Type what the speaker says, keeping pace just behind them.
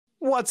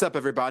What's up,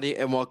 everybody,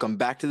 and welcome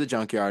back to the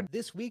Junkyard.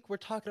 This week, we're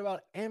talking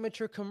about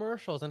amateur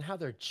commercials and how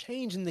they're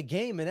changing the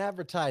game in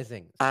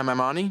advertising. I'm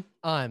Imahni,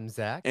 I'm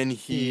Zach. and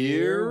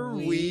Here here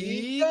we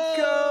we go.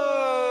 go.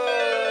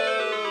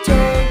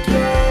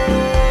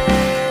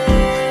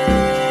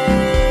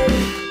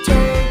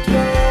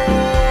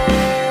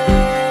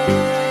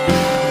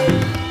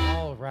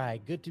 All right,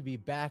 good to be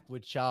back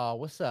with y'all.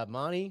 What's up,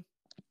 Monty?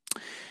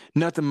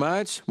 Nothing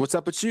much. What's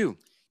up with you?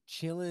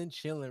 Chilling,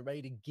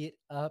 ready to get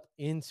up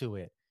into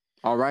it.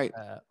 All right.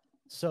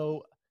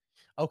 So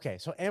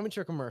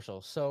amateur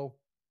commercials. So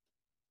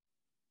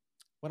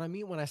what I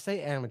mean when I say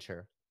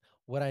amateur,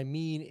 what I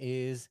mean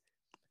is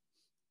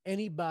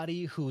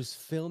anybody who's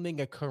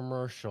filming a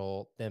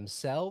commercial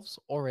themselves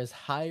or is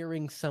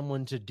hiring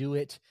someone to do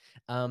it,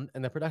 and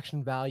the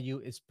production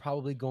value is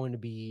probably going to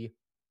be,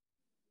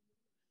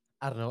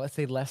 I don't know, let's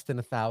say less than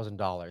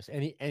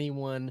 $1,000.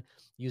 Anyone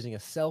using a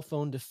cell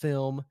phone to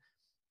film,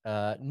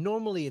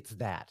 normally it's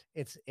that.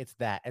 It's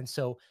that. And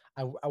so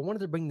I wanted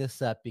to bring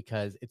this up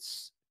because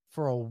it's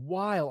for a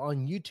while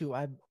on YouTube.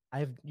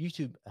 I've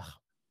YouTube.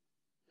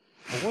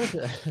 I wanted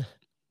to.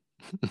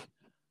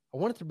 I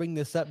wanted to bring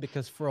this up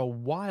because for a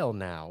while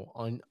now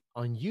on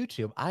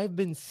YouTube, I've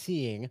been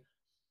seeing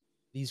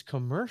these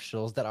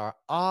commercials that are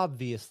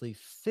obviously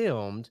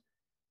filmed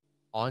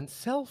on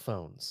cell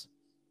phones.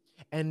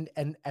 And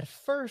at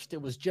first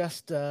it was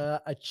just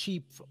a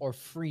cheap or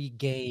free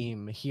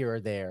game here or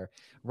there,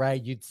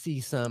 right? You'd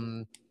see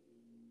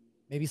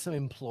maybe some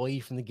employee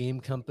from the game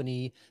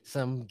company,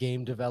 some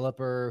game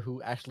developer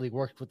who actually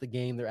worked with the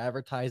game they're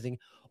advertising,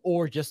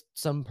 or just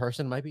some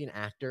person, might be an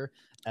actor.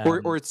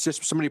 Or it's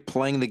just somebody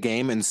playing the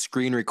game and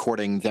screen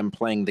recording them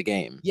playing the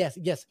game. Yes.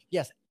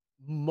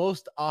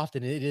 Most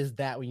often it is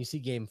that when you see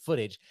game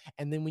footage.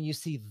 And then when you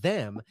see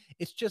them,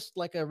 it's just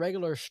like a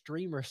regular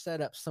streamer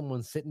setup,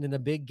 someone sitting in a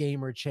big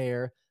gamer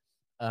chair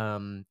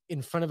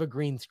in front of a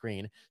green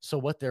screen. So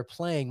what they're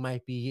playing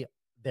might be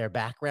their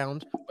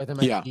background, or there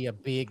might be a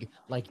big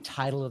like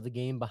title of the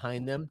game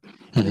behind them.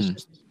 And it's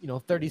just,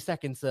 30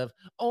 seconds of,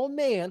 oh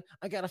man,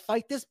 I gotta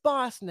fight this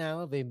boss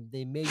now. They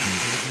may be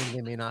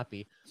they may not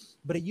be.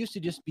 But it used to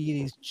just be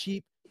these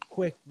cheap,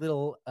 quick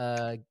little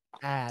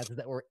ads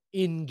that were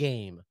in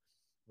game,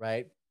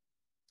 right?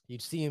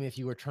 You'd see them if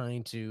you were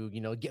trying to,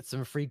 get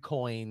some free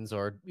coins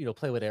or,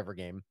 play whatever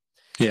game.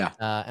 Yeah.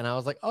 And I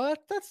was like, oh,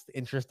 that's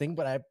interesting.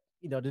 But I,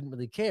 didn't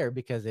really care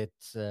because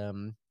it's,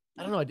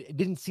 I don't know, it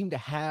didn't seem to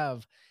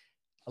have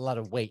a lot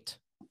of weight.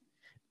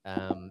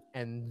 And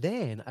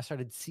then I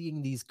started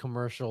seeing these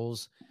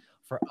commercials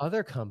for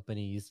other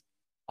companies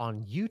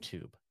on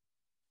YouTube.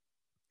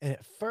 And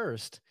at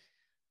first,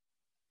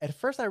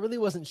 I really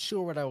wasn't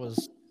sure what I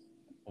was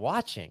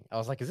watching. I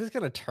was like, is this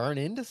going to turn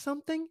into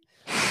something?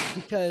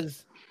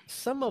 Because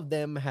some of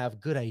them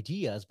have good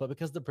ideas, but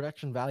because the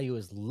production value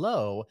is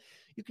low,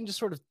 you can just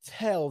sort of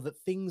tell that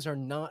things are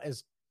not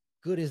as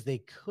good as they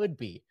could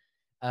be.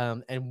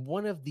 And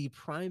one of the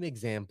prime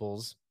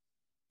examples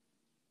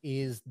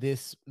is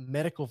this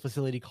medical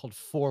facility called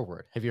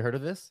Forward. Have you heard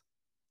of this?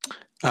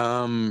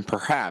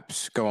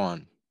 Perhaps. Go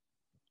on.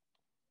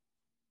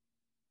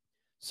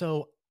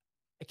 So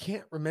I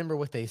can't remember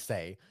what they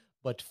say,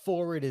 but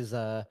Forward is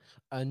a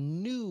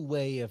new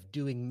way of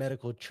doing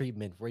medical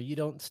treatment where you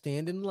don't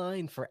stand in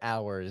line for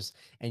hours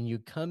and you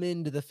come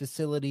into the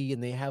facility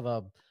and they have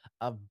a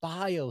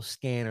bio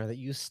scanner that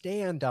you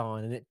stand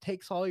on and it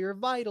takes all your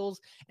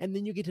vitals, and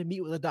then you get to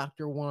meet with a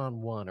doctor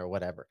one-on-one or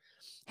whatever.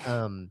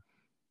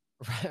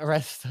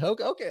 Right.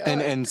 Okay.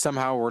 And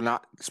somehow we're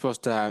not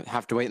supposed to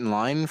have to wait in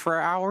line for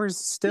hours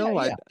still?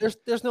 Yeah.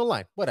 There's no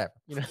line. Whatever.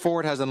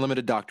 Ford has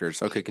unlimited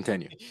doctors. Okay,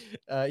 continue.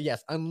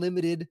 Yes,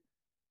 unlimited,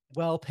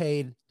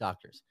 well-paid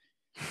doctors.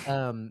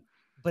 But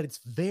it's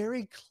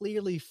very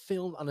clearly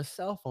filmed on a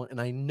cell phone,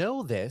 and I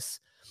know this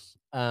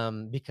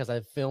because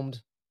I've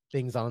filmed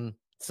things on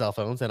cell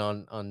phones and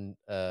on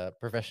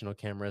professional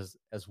cameras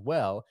as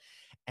well.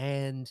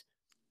 And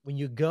when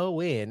you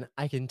go in,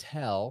 I can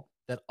tell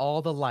that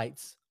all the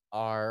lights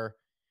are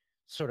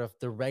sort of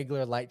the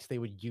regular lights they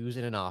would use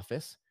in an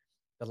office.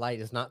 The light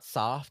is not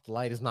soft. The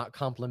light is not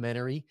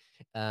complimentary.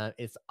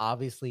 It's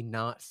obviously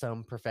not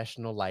some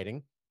professional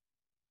lighting.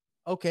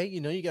 Okay,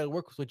 you got to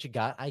work with what you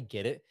got. I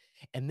get it.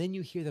 And then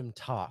you hear them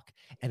talk,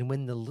 and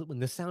when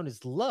the sound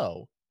is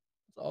low,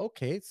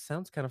 okay, it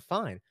sounds kind of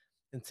fine.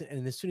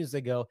 And as soon as they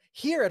go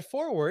here at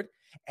Forward,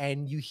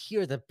 and you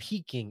hear the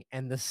peaking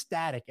and the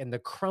static and the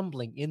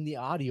crumbling in the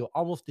audio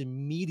almost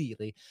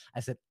immediately, I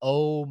said,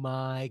 "Oh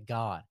my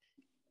God,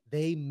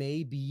 they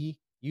may be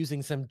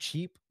using some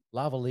cheap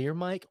lavalier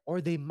mic,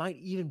 or they might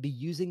even be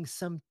using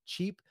some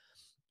cheap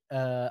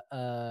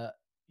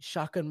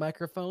shotgun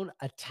microphone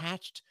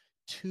attached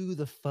to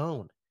the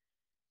phone."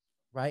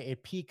 Right?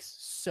 It peaks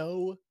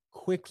so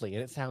quickly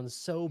and it sounds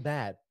so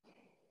bad.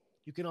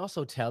 You can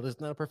also tell there's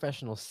not a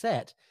professional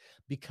set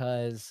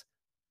because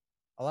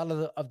a lot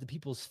of the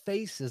people's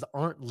faces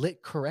aren't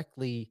lit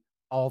correctly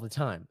all the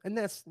time. And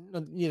that's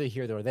neither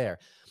here nor there.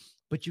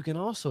 But you can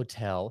also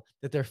tell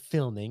that they're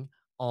filming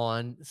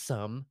on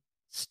some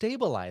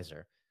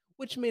stabilizer,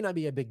 which may not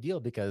be a big deal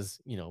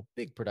because,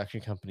 big production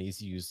companies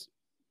use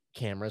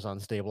cameras on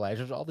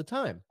stabilizers all the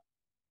time.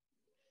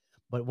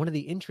 But one of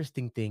the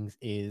interesting things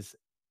is,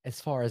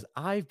 as far as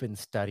I've been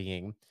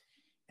studying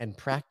and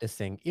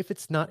practicing, if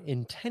it's not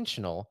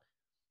intentional,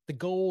 the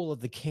goal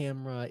of the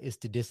camera is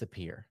to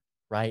disappear,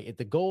 right?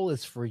 The goal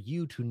is for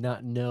you to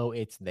not know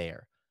it's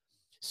there.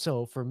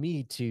 So for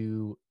me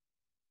to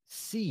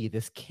see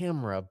this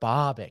camera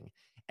bobbing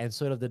and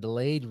sort of the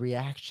delayed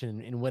reaction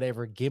in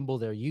whatever gimbal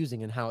they're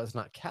using and how it's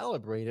not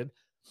calibrated,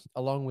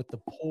 along with the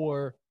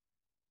poor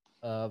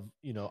of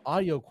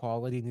audio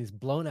quality and these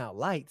blown out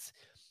lights,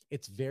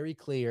 it's very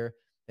clear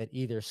that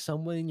either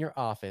someone in your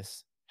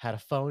office had a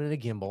phone and a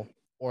gimbal,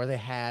 or they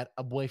had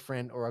a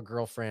boyfriend or a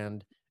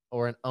girlfriend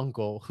or an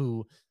uncle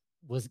who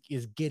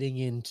is getting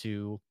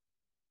into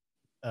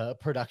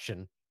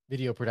production,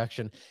 video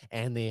production,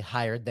 and they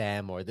hired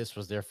them, or this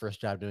was their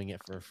first job doing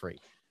it for free,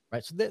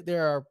 right? So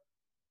there are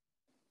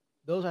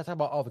those. I talk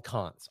about all the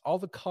cons. All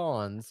the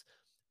cons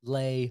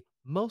lay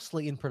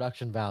mostly in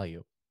production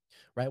value,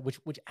 right? Which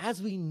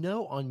as we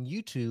know on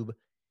YouTube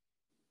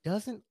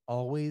doesn't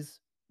always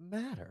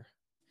matter,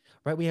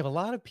 right? We have a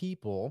lot of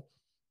people.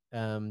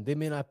 They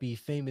may not be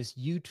famous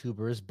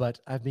YouTubers, but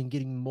I've been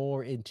getting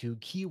more into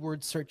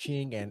keyword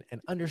searching and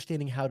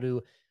understanding how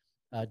to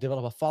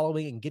develop a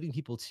following and getting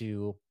people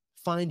to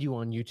find you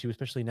on YouTube,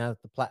 especially now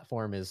that the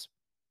platform is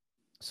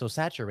so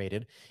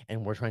saturated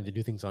and we're trying to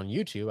do things on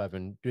YouTube. I've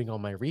been doing all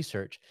my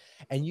research,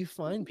 and you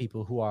find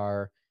people who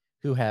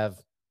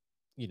have,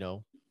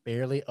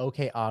 barely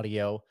okay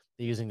audio.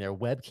 They're using their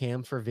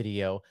webcam for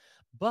video,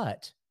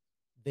 but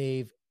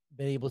they've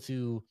been able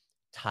to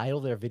title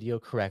their video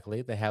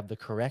correctly. They have the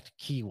correct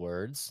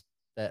keywords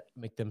that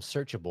make them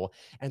searchable,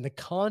 and the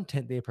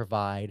content they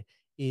provide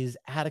is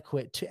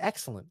adequate to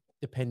excellent,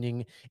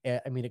 depending.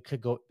 I mean, it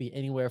could be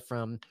anywhere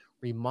from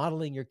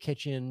remodeling your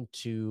kitchen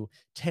to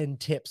 10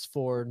 tips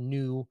for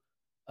new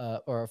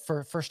or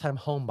for first time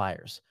home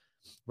buyers,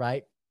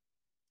 right?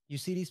 You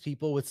see these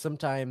people with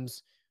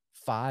sometimes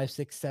 5,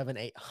 6, 7,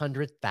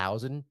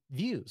 800,000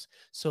 views.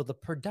 So the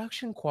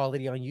production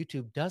quality on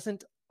YouTube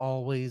doesn't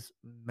always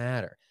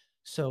matter.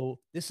 So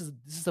this is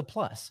a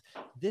plus.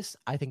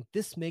 I think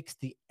this makes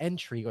the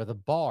entry or the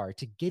bar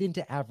to get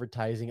into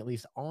advertising, at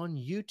least on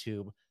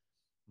YouTube,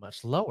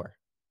 much lower,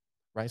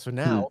 right? So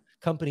now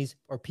companies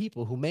or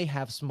people who may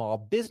have small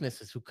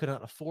businesses who could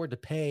not afford to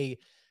pay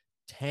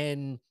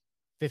 10,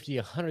 50,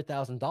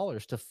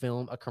 $100,000 to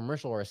film a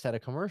commercial or a set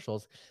of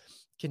commercials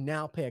can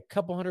now pay a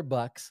couple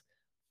 $100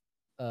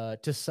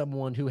 to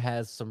someone who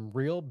has some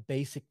real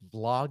basic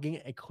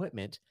vlogging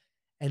equipment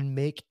and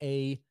make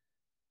a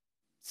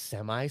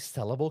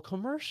semi-sellable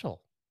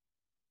commercial.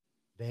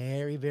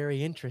 Very,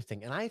 very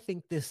interesting. And I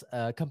think this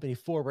company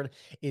Forward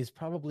is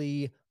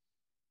probably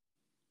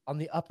on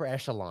the upper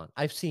echelon.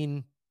 I've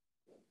seen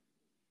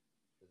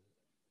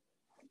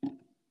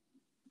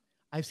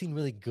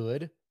really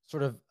good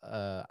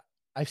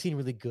I've seen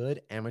really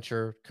good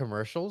amateur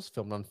commercials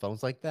filmed on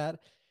phones like that.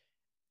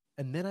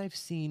 And then I've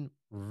seen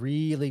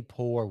really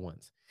poor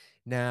ones.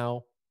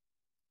 Now,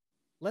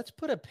 let's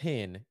put a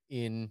pin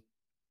in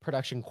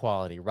production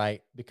quality,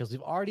 right? Because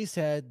we've already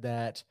said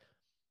that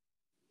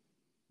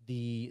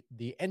the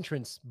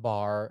entrance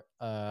bar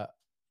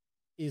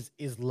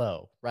is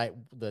low, right?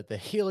 The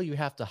hill you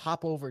have to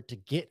hop over to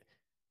get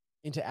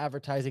into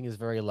advertising is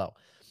very low.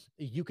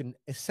 You can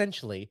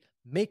essentially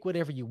make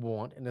whatever you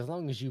want, and as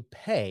long as you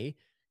pay,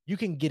 you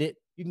can get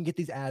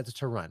these ads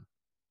to run.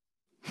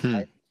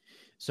 Right?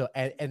 So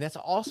and that's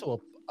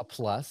also a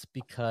plus,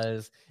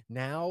 because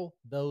now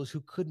those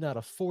who could not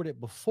afford it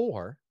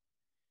before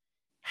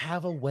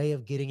have a way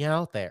of getting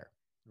out there,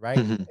 right?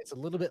 It's a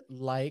little bit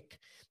like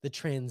the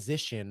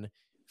transition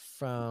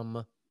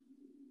from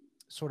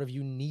sort of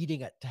you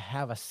needing to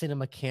have a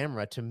cinema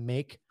camera to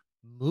make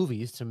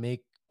movies, to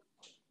make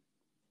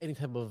any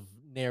type of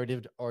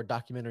narrative or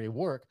documentary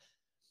work,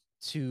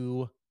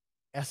 to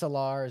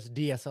SLRs,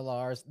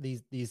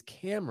 DSLRs, these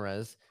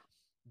cameras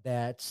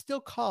that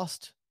still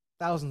cost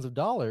thousands of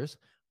dollars,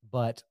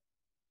 but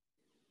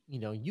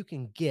you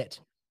can get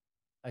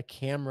a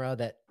camera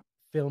that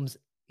films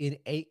in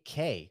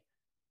 8K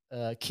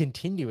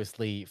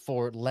continuously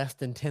for less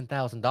than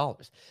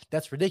 $10,000.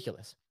 That's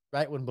ridiculous,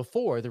 right? When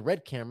before the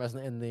Red cameras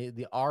and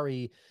the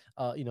RE,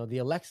 the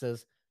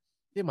Alexas,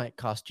 they might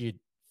cost you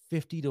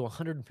 $50,000 to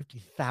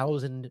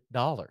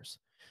 $150,000,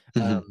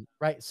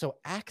 right? So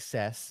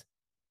access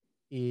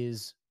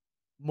is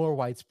more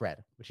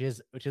widespread, which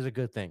is a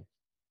good thing.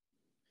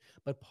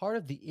 But part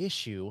of the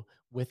issue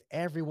with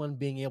everyone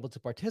being able to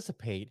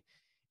participate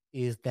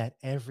is that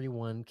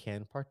everyone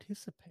can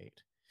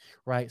participate,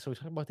 right? So we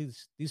talk about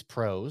these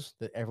pros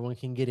that everyone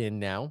can get in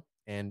now,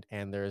 and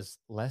there's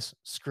less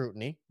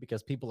scrutiny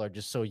because people are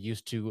just so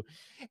used to,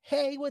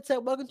 hey, what's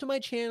up? Welcome to my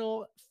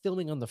channel,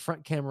 filming on the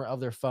front camera of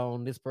their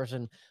phone. This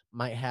person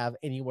might have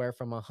anywhere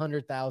from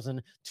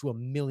 100,000 to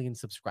 1 million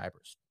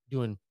subscribers,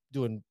 doing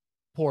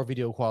poor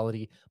video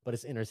quality, but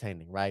it's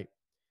entertaining, right?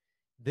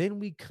 Then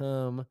we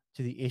come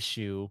to the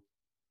issue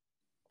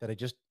that I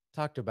just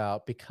talked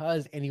about,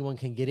 because anyone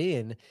can get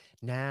in,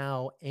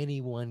 now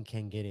anyone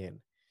can get in.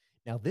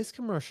 Now, this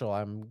commercial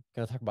I'm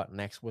going to talk about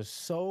next was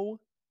so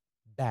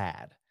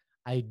bad.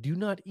 I do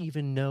not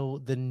even know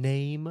the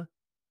name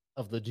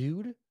of the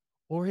dude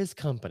or his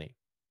company.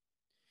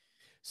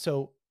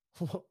 So,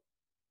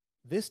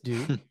 this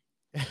dude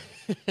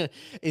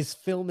is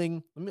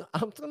filming.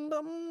 I'm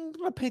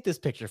gonna paint this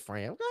picture for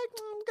you.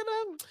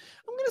 I'm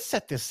gonna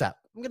set this up.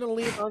 I'm gonna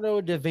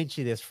Leonardo da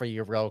Vinci this for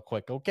you real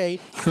quick, okay?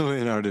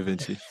 Leonardo da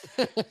Vinci.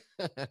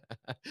 Let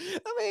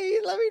me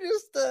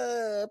just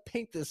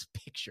paint this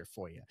picture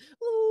for you.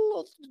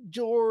 Little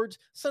George,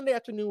 Sunday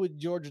afternoon with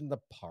George in the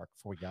park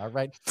for you. All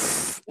right.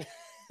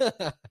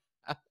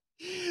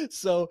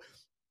 So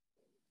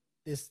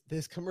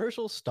this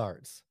commercial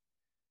starts,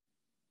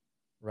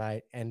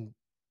 right, and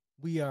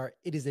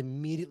it is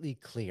immediately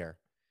clear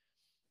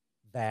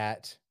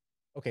that,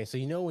 okay, so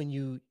when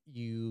you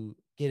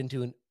get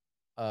into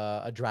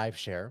a drive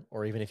share,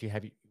 or even if you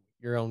have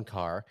your own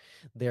car,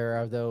 there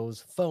are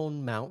those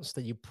phone mounts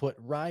that you put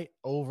right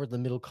over the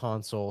middle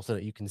console so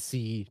that you can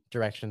see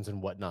directions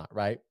and whatnot,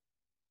 right?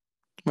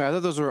 Wait, I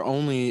thought those were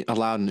only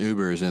allowed in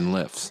Ubers and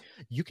Lyfts.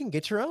 You can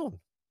get your own.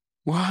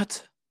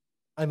 What?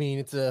 I mean,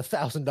 it's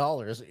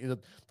 $1,000.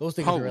 Those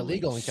things are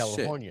illegal in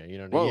California.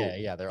 Whoa.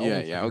 Yeah, they're Yeah,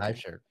 only for drive okay.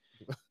 share.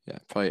 Yeah,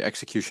 probably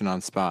execution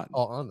on spot.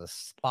 Oh, on the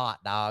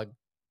spot, dog.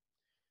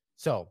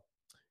 So,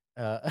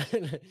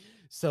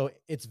 so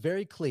it's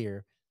very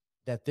clear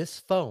that this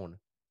phone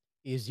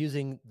is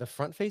using the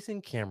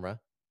front-facing camera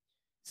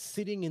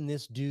sitting in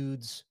this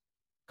dude's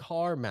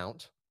car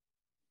mount,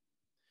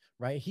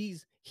 right?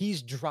 He's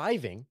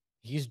driving.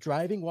 He's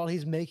driving while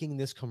he's making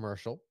this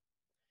commercial.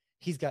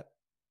 He's got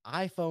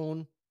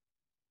iPhone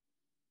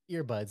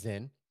earbuds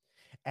in,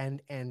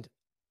 and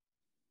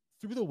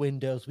through the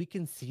windows, we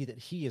can see that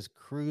he is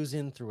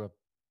cruising through a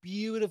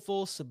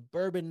beautiful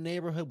suburban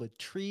neighborhood with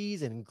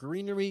trees and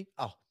greenery.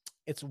 Oh,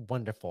 it's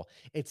wonderful.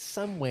 It's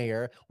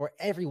somewhere where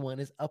everyone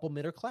is upper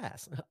middle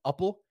class.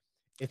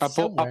 It's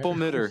somewhere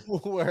mitter.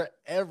 where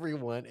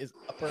everyone is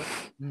upper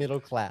middle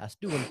class,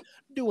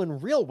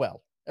 doing real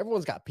well.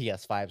 Everyone's got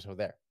PS5s over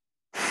there.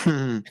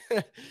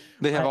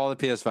 They have all the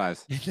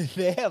PS5s.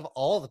 They have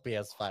all the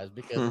PS5s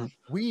because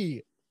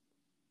we,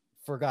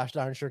 for gosh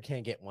darn sure,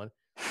 can't get one.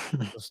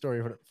 A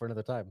story for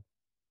another time.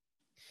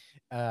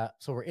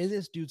 So we're in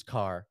this dude's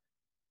car,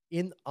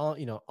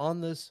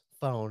 on this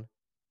phone,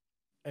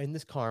 in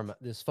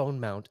this phone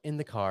mount in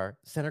the car,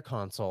 center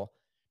console,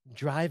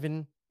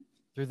 driving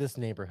through this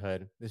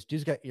neighborhood. This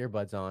dude's got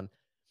earbuds on,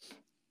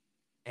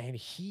 and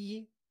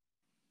he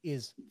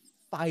is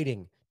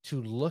fighting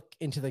to look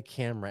into the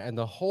camera. And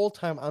the whole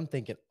time I'm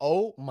thinking,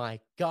 oh my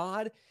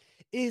God,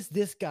 is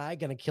this guy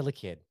gonna kill a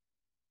kid?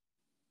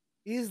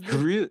 Is this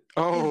really?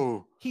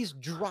 Oh, he's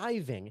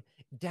driving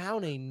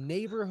down a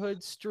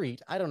neighborhood street.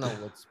 I don't know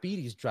what speed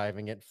he's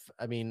driving at.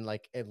 I mean,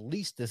 like at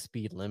least the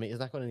speed limit. He's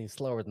not going any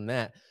slower than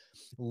that.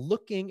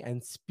 Looking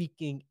and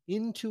speaking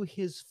into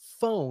his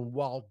phone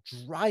while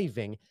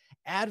driving,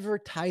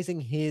 advertising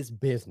his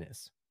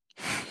business.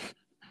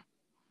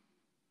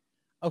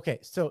 Okay,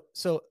 so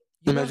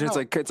imagine it's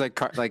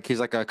like he's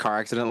like a car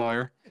accident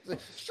lawyer.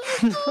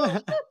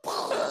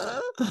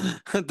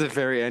 At the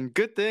very end,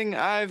 good thing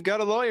I've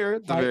got a lawyer.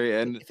 At the very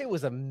end, if it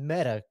was a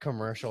meta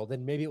commercial,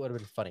 then maybe it would have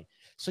been funny.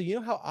 So you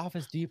know how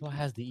Office Depot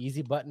has the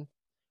easy button?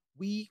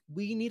 We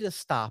need a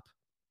stop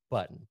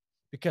button,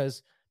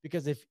 because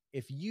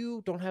if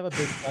you don't have a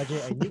big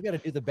budget and you got to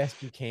do the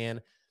best you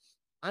can,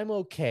 I'm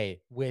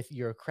okay with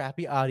your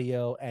crappy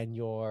audio and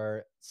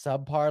your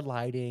subpar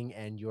lighting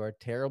and your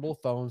terrible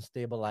phone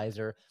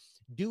stabilizer.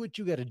 Do what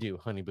you got to do,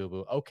 honey boo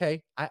boo.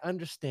 Okay, I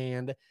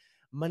understand.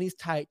 Money's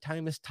tight,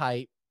 time is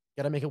tight.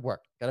 Got to make it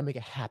work. Got to make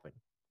it happen.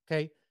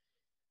 Okay.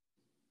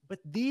 But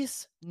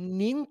this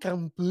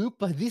nincompoop,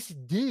 this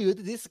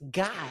dude, this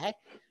guy,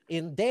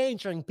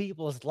 endangering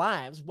people's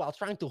lives while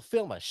trying to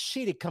film a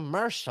shitty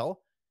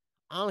commercial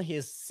on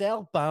his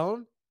cell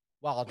phone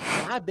while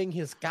driving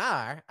his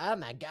car. Oh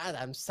my God,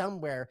 I'm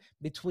somewhere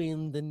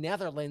between the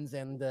Netherlands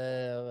and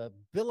the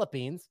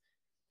Philippines.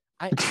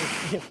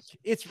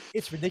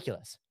 It's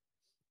ridiculous.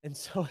 And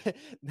so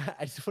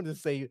I just wanted to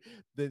say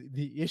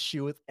the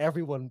issue with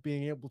everyone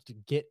being able to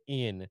get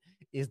in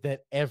is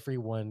that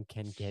everyone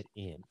can get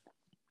in.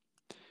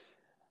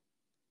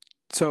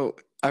 So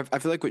I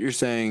feel like what you're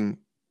saying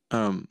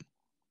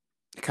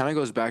it kind of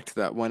goes back to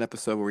that one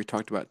episode where we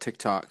talked about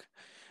TikTok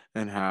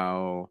and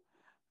how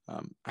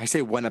I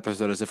say one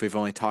episode as if we've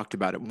only talked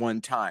about it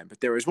one time, but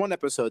there was one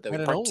episode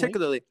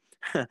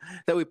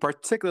that we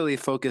particularly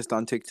focused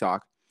on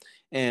TikTok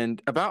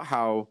and about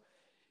how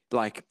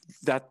like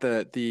that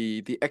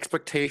the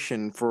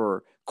expectation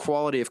for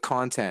quality of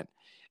content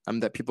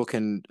that people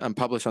can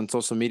publish on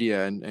social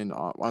media and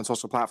on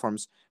social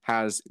platforms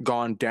has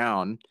gone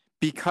down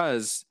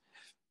because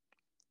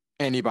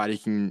anybody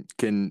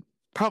can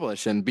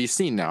publish and be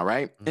seen now,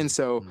 right? Mm-hmm. And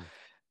so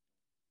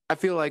I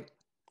feel like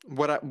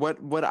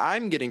what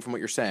I'm getting from what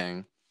you're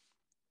saying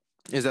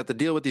is that the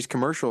deal with these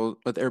commercials,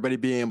 with everybody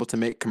being able to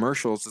make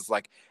commercials, is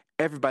like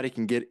everybody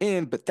can get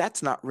in, but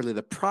that's not really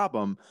the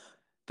problem.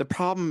 The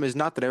problem is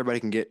not that everybody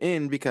can get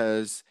in,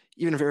 because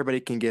even if everybody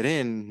can get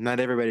in, not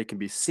everybody can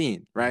be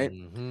seen, right?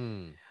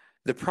 Mm-hmm.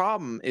 The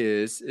problem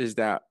is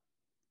that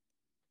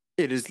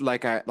it is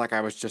like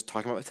I was just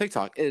talking about with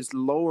TikTok, it is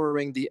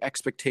lowering the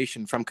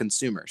expectation from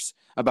consumers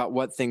about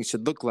what things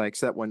should look like,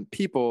 so that when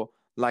people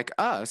like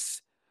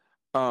us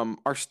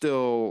are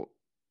still,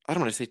 I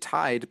don't want to say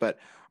tied, but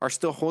are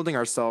still holding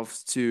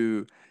ourselves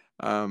to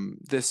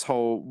this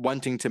whole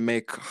wanting to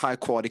make high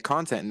quality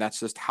content. And that's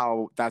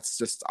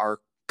just our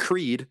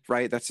creed,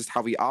 right? That's just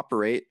how we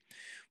operate.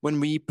 When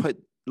we put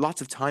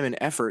lots of time and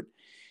effort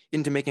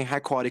into making high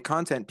quality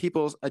content,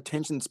 people's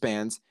attention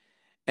spans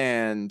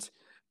and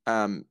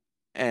um,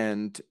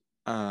 and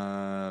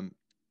um,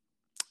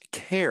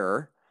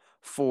 care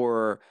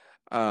for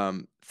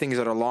things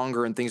that are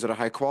longer and things that are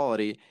high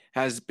quality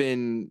has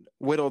been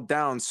whittled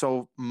down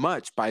so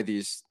much by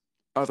these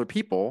other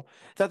people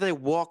that they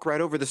walk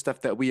right over the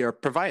stuff that we are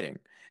providing.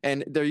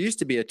 And there used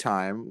to be a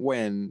time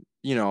when,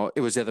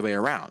 it was the other way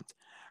around,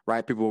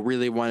 right?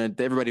 Everybody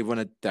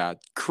wanted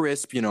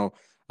crisp,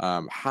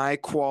 high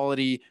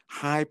quality,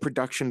 high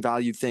production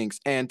value things.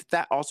 And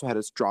that also had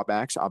its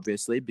drawbacks,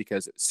 obviously,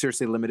 because it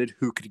seriously limited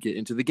who could get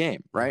into the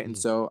game, right? And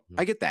so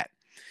Mm-hmm. I get that.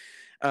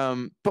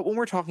 But when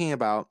we're talking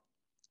about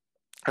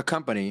a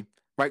company,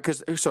 right?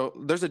 Because so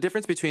there's a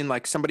difference between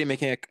like somebody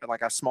making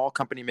like a small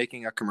company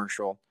making a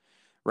commercial,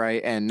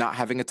 right, and not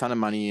having a ton of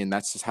money, and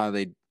that's just how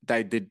they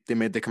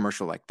made the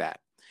commercial like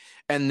that,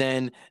 and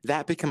then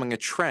that becoming a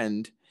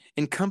trend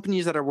in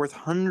companies that are worth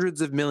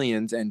hundreds of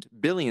millions and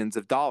billions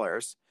of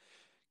dollars,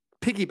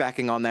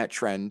 piggybacking on that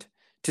trend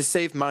to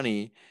save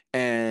money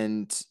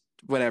and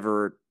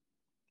whatever,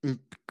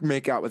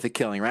 make out with a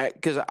killing, right?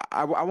 Because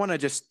I want to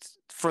just,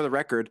 for the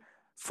record,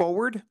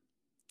 Forward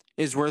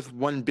is worth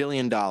 $1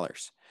 billion. Oh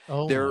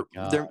my Their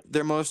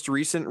God. most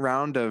recent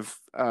round of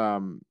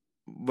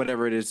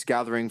whatever it is,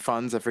 gathering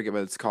funds, I forget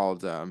what it's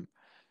called.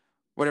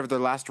 Whatever their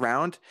last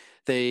round,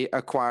 they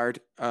acquired.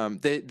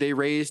 They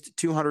raised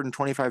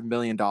 $225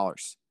 million.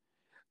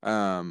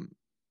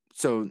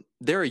 So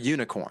they're a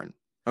unicorn.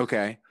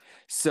 Okay,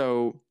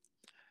 so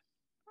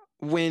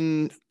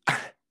when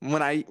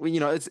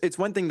it's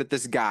one thing that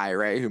this guy,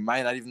 right, who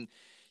might not even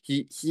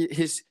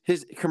his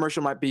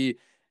commercial might be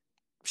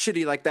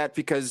shitty like that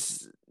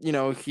because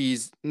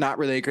he's not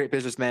really a great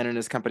businessman and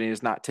his company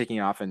is not taking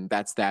off, and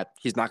that's that.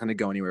 He's not going to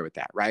go anywhere with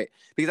that, right?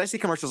 Because I see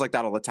commercials like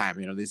that all the time.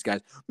 These guys,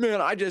 man,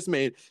 I just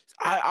made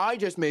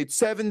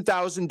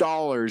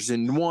 $7,000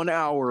 in 1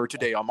 hour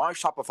today on my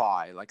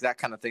Shopify, like that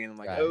kind of thing. And I'm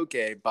like, Right.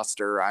 okay,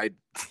 Buster,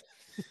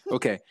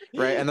 okay,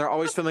 right? And they're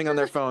always filming on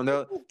their phone.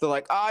 They're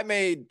like, I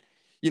made.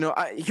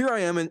 Here I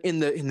am in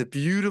the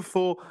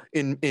beautiful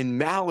in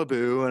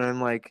Malibu, and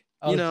I'm like,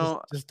 Oh,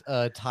 just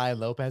Ty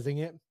Lopezing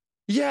it.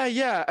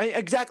 yeah,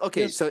 exactly.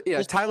 Okay, This so yeah,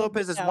 this Ty hundred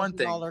Lopez is one thousand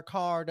thing, dollar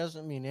car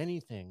doesn't mean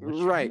anything. What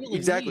you right? really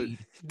Exactly, need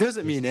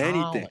doesn't is mean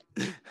anything.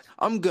 knowledge.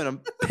 I'm gonna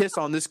piss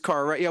on this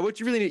car, right? Yeah, what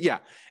you really need, yeah.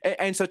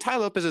 And so Ty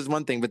Lopez is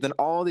one thing, but then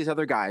all these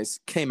other guys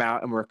came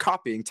out and were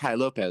copying Ty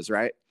Lopez,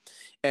 right?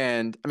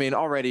 And I mean,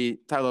 already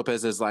Ty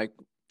Lopez is like,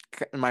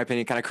 in my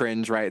opinion, kind of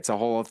cringe, right? It's a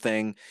whole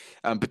thing,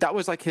 but that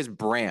was like his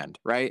brand,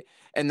 right?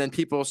 And then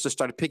people just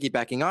started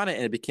piggybacking on it,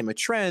 and it became a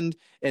trend.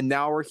 And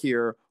now we're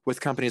here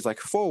with companies like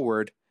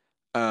Forward,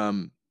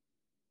 um,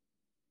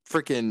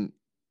 freaking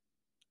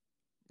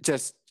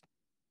just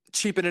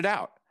cheaping it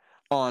out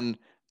on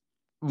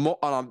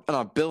on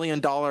a $1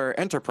 billion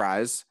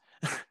enterprise,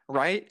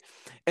 right?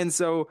 And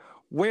so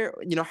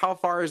how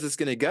far is this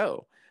going to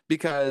go?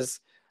 Because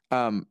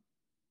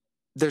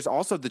there's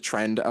also the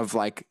trend of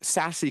like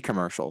sassy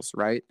commercials,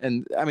 right?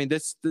 And I mean,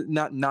 this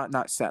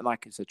not set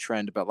like it's a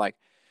trend, but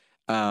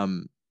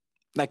um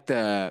like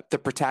the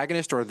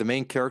protagonist or the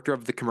main character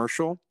of the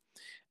commercial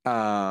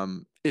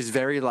is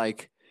very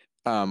like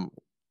um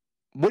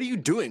what are you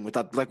doing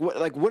without,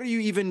 what are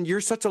you even,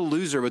 you're such a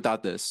loser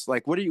without this,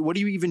 like what are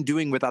you even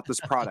doing without this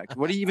product,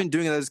 what are you even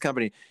doing without this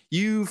company,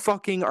 you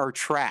fucking are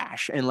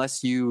trash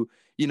unless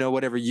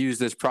whatever, use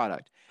this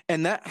product.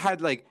 And that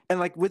had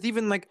with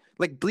even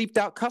bleeped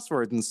out cuss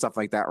words and stuff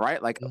like that,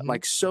 right? Mm-hmm.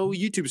 So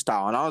YouTube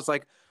style. And I was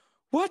like,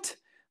 what?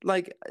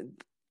 Like,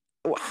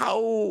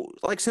 how,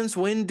 since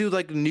when do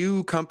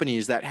new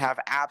companies that have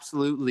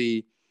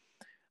absolutely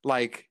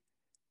like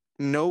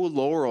no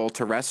laurel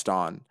to rest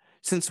on,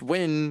 since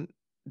when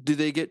do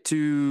they get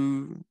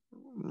to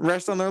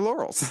rest on their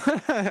laurels?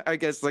 I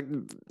guess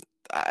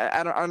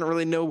I don't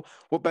really know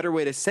what better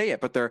way to say it,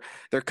 but they're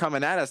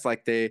coming at us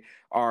like they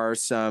are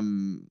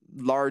some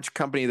large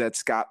company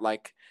that's got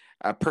like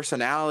a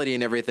personality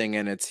and everything,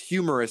 and it's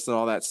humorous and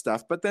all that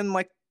stuff. But then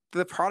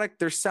the product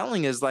they're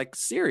selling is like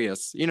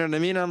serious. You know what I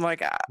mean? I'm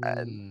like,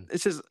 Mm.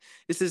 it's just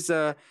this is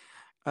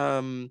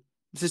um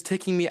this is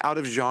taking me out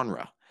of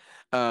genre.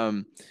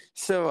 Um,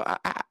 so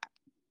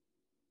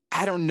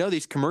I don't know,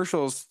 these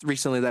commercials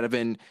recently that have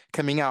been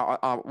coming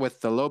out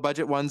with the low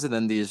budget ones and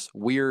then these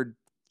weird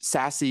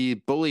sassy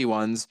bully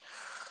ones.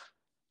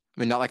 I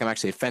mean, not like I'm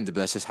actually offended,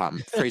 but that's just how I'm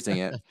phrasing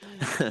it.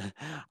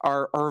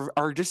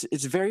 Are just,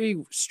 it's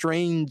very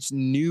strange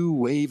new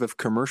wave of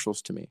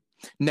commercials to me.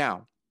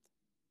 Now,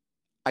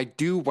 I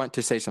do want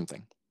to say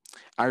something.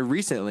 I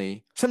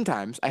recently,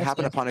 sometimes I Yes,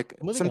 happen yes. upon a,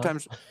 Moving on.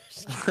 sometimes,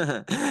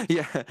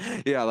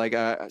 yeah, yeah, like,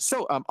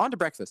 so, on to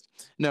breakfast.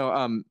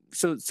 No,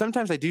 so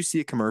sometimes I do see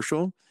a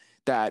commercial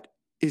that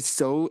is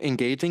so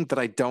engaging that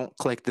I don't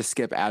click the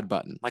skip ad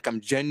button. Like, I'm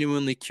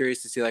genuinely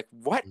curious to see, like,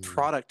 what Mm,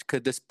 product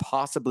could this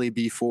possibly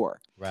be for?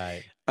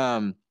 right.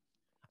 Um,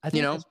 I you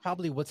think know, that's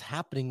probably what's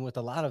happening with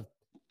a lot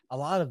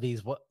of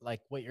these, what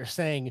you're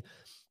saying,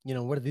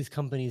 where do these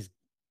companies,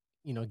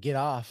 get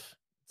off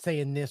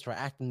saying this or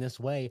acting this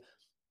way?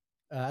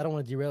 I don't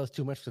want to derail us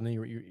too much because then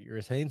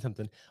you're saying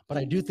something, but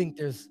I do think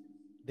there's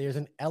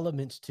an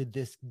element to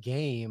this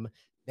game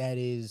that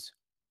is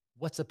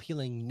what's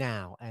appealing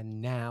now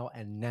and now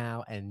and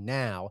now and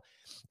now,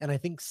 and I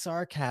think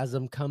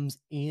sarcasm comes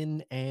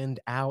in and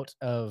out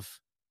of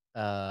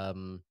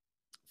um,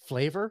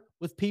 flavor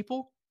with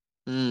people,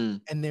 mm,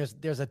 and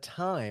there's a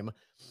time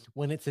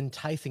when it's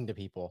enticing to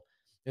people.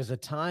 There's a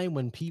time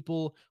when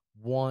people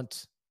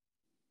want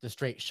the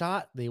straight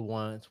shot. They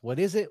want, what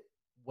is it?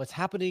 What's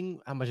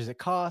happening? How much does it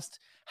cost?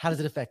 How does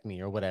it affect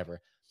me or whatever?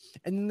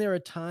 And then there are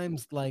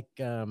times like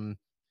the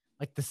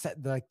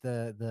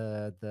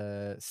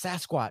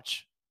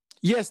Sasquatch,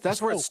 yes, the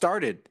that's where it soap.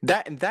 started.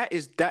 That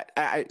is that.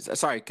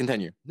 Sorry,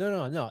 continue. No,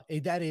 no, no.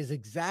 That is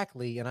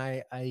exactly. And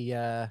I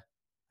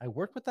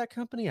worked with that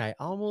company. I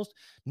almost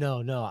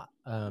no, no.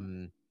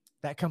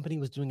 That company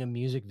was doing a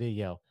music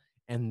video,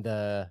 and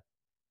the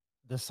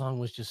song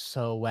was just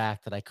so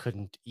whack that I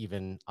couldn't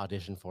even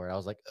audition for it. I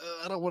was like, "Ugh,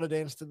 I don't want to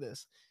dance to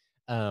this."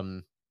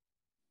 Um,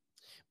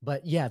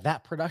 but yeah,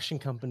 that production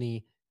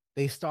company,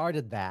 they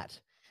started that.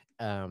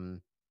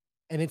 Um,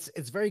 and it's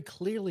very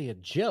clearly a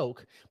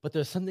joke, but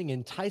there's something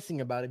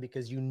enticing about it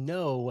because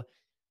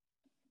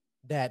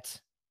that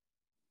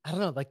I don't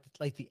know,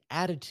 like the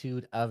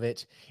attitude of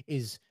it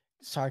is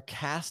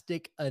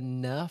sarcastic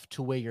enough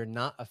to where you're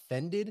not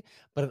offended,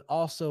 but it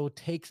also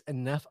takes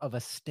enough of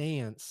a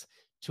stance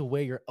to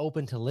where you're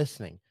open to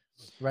listening,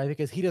 right?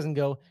 Because he doesn't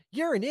go,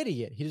 "You're an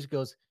idiot." He just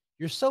goes,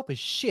 "Your soap is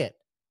shit,"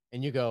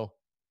 and you go,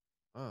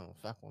 "Oh,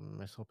 fuck, well,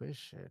 my soap is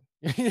shit."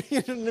 You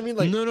know what I mean?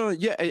 Like, No, no,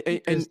 yeah, I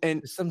think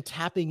and there's some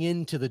tapping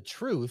into the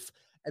truth,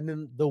 and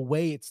then the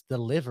way it's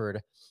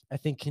delivered, I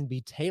think, can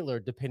be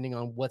tailored depending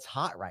on what's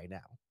hot right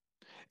now.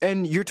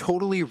 and you're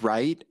totally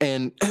right,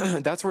 and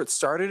that's where it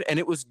started, and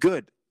it was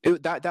good.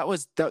 That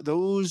was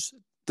those,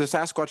 the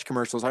Sasquatch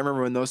commercials. I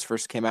remember when those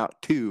first came out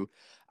too.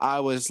 I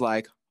was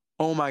like,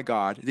 oh my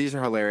god, these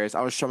are hilarious.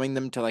 I was showing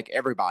them to like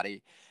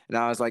everybody, and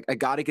I was like, I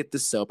got to get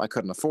this soap. I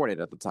couldn't afford it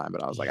at the time,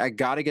 but I was like, Yeah. I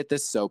got to get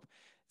this soap.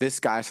 This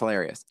guy's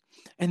hilarious.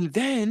 And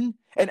then,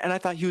 and I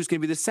thought he was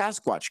going to be the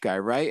Sasquatch guy,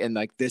 right? And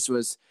like this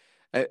was,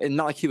 and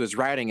not like he was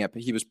writing it,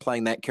 but he was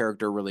playing that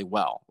character really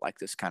well, like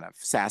this kind of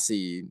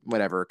sassy,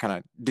 whatever kind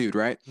of dude,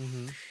 right?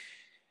 Mhm.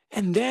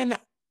 And then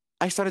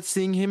I started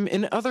seeing him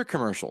in other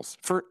commercials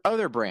for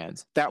other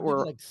brands that He did,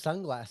 were, like,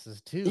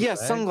 sunglasses too, yeah, right?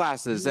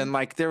 sunglasses, Mhm. and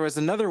like there was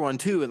another one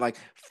too, and like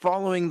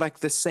following like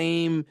the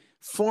same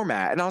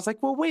format. And I was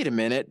like, well, wait a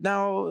minute.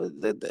 Now,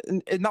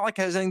 it's not like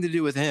it has anything to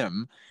do with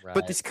him, but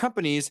Right, these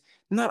companies,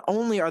 not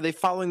only are they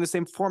following the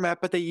same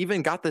format, but they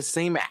even got the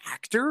same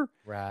actor.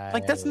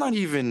 Like that's right. not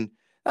even,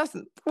 that's,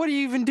 what are you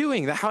even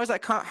doing? How is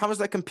that how is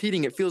that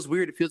competing? It feels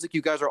weird. It feels like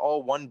you guys are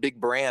all one big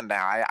brand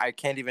now. I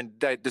can't even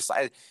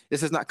decide.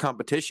 This is not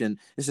competition.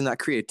 This is not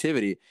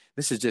creativity.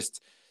 This is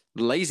just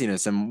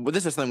laziness, and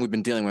this is something we've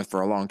been dealing with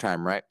for a long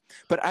time, right?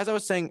 But as I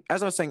was saying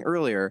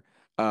earlier,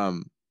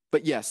 um,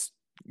 but yes,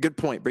 good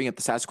point. Bringing up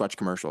the Sasquatch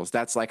commercials.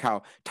 That's like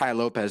how Ty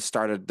Lopez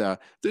started the.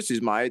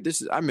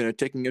 I'm gonna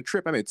taking a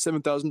trip. I made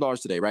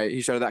 $7,000 today, right?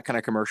 He started that kind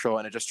of commercial,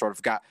 and it just sort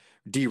of got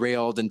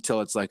derailed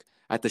until it's like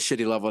at the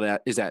shitty level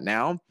that is at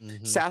now.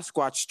 Mhm.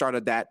 Sasquatch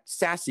started that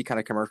sassy kind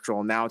of commercial,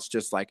 and now it's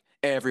just like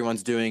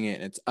everyone's doing it.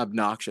 And it's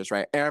obnoxious,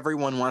 right?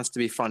 Everyone wants to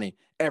be funny.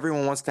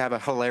 Everyone wants to have a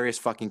hilarious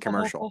fucking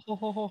commercial.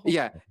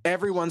 Yeah,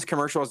 everyone's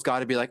commercial has got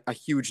to be like a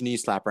huge knee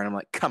slapper, and I'm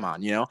like, come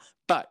on, you know.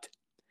 But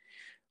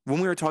when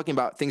we were talking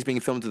about things being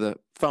filmed to the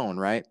phone,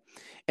 right,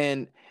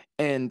 and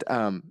and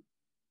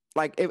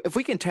like if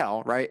we can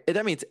tell, right,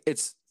 that means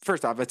it's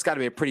first off, it's got to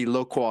be a pretty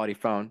low quality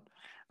phone,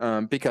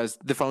 because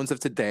the phones of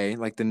today,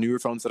 like the newer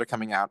phones that are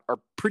coming out, are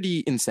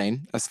pretty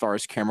insane as far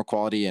as camera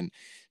quality and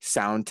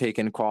sound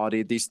taken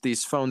quality.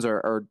 These phones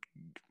are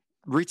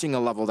reaching a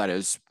level that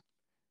is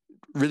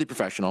really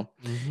professional,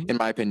 Mhm. in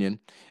my opinion.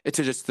 It's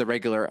just the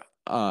regular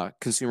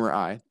consumer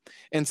eye.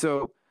 And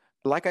so,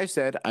 like I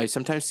said, I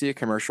sometimes see a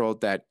commercial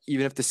that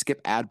even if the skip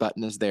ad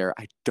button is there,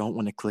 I don't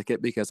want to click it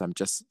because I'm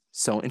just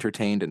so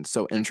entertained and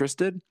so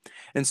interested.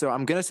 And so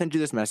I'm going to send you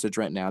this message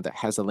right now that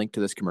has a link to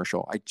this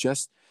commercial. I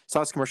just saw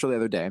this commercial the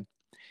other day,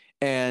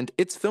 and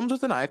it's filmed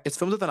with an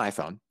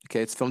iPhone.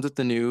 Okay, it's filmed with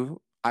the new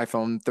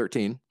iPhone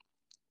 13.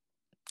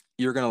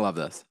 You're going to love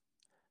this.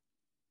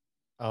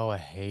 Oh, I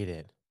hate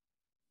it.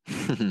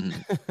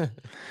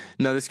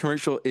 No, this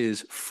commercial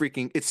is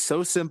freaking. It's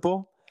so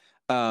simple,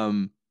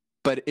 um,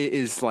 but it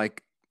is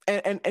like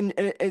and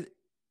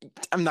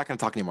I'm not going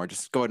to talk anymore.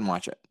 Just go ahead and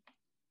watch it.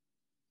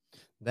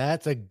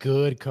 That's a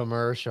good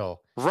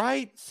commercial.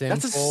 Right?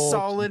 That's a Simple,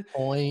 to the solid.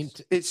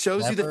 point, It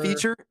shows you the clever.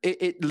 feature.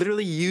 It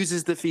literally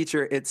uses the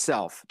feature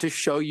itself to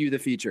show you the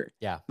feature.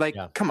 Yeah, Like,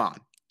 yeah. come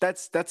on,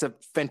 that's a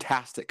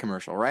fantastic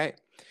commercial, right?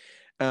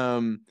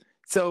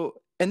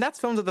 So and that's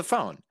filmed with the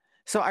phone.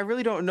 So I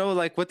really don't know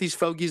like what these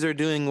fogies are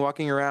doing,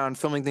 walking around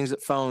filming things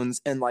with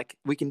phones, and like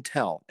we can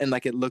tell, and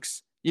like it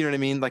looks, you know what I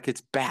mean? Like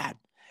it's bad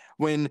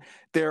when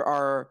there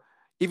are,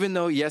 even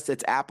though yes,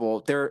 it's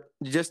Apple, they're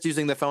just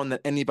using the phone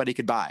that anybody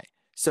could buy.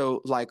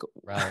 So like,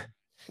 Right.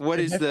 what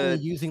They're is definitely the?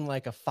 using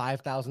like a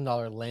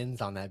 $5,000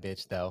 lens on that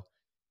bitch, though.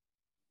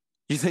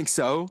 You think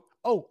so?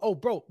 Oh,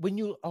 bro, when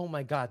you oh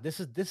my God, this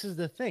is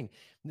the thing.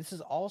 This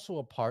is also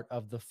a part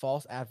of the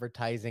false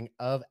advertising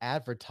of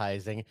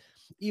advertising,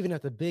 even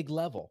at the big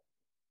level.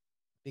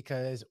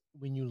 Because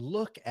when you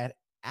look at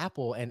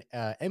Apple and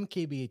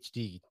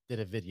MKBHD did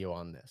a video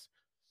on this.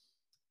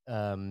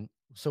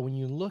 So when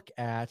you look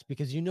at,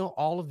 because you know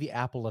all of the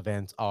Apple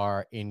events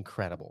are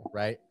incredible,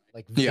 right?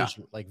 Yeah, Like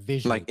like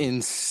visually,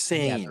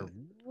 yeah, they're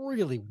insane.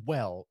 really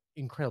well,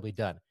 incredibly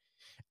done.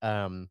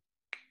 Um,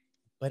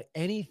 but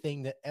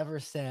anything that ever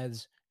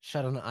says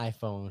shut on an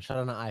iPhone, shut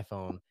on an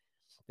iPhone,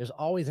 there's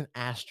always an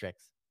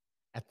asterisk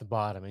at the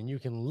bottom, and you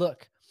can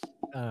look.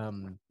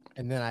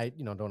 And then I,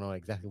 don't know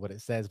exactly what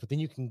it says, but then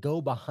you can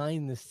go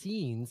behind the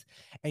scenes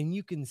and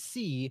you can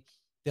see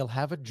they'll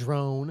have a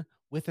drone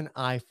with an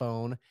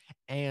iPhone,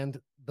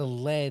 and the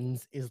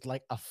lens is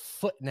like a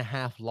foot and a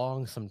half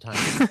long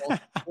sometimes,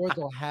 or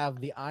they'll have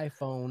the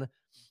iPhone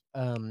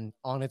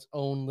on its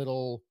own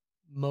little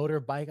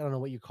motorbike. I don't know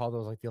what you call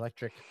those, like the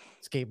electric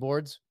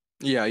skateboards,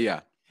 Yeah,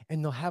 yeah.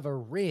 and they'll have a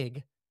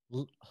rig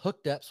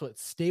hooked up so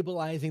it's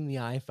stabilizing the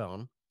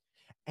iPhone,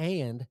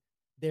 and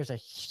there's a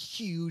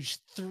huge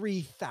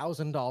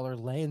 $3,000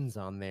 lens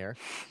on there.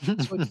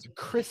 So it's the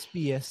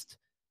crispiest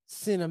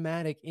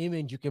cinematic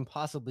image you can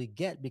possibly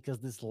get because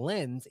this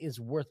lens is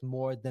worth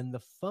more than the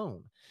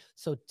phone.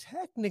 So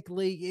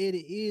technically, it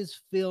is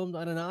filmed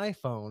on an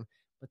iPhone,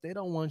 but they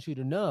don't want you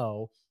to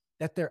know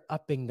that they're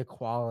upping the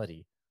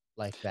quality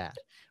like that.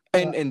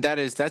 But And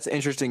that's an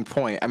interesting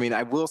point. I mean,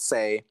 I will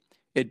say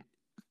it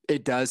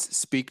it does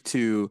speak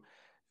to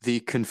the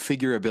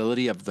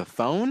configurability of the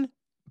phone,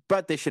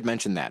 but they should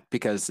mention that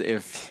because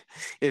if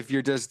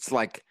you're just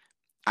like,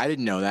 I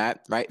didn't know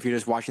that, right? If you're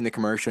just watching the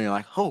commercial and you're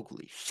like,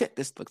 holy shit,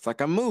 this looks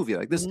like a movie.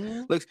 Like this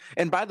Mhm. looks.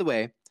 And by the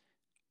way,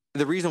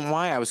 the reason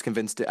why I was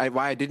convinced,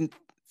 why I didn't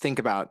think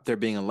about there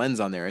being a lens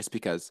on there is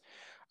because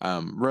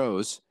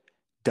Rose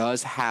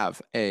does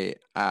have a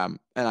an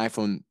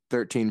iPhone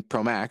 13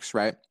 Pro Max,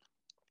 right?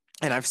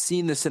 And I've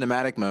seen the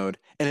cinematic mode,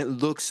 and it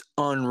looks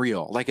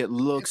unreal. Like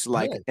It's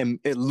good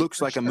it looks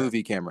for like a sure.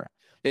 movie camera.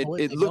 But what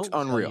It they looks don't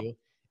tell unreal. you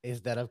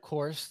is that, of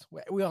course,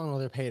 we all know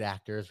they're paid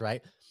actors,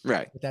 right?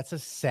 Right. But that's a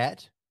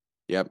set,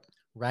 Yep.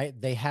 right?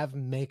 They have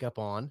makeup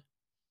on.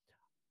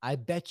 I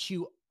bet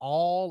you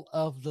all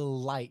of the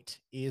light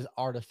is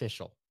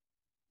artificial.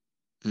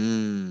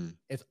 Mm.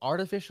 It's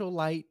artificial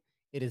light.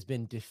 It has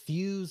been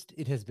diffused.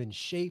 It has been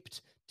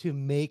shaped to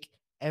make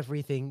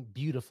everything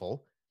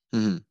beautiful.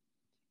 Hmm.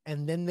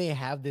 And then they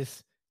have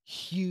this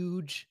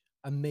huge,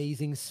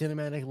 amazing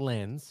cinematic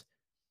lens.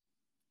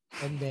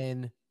 And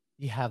then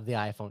you have the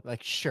iPhone.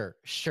 Like, sure,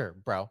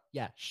 bro.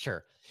 Yeah,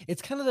 sure.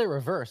 It's kind of the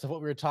reverse of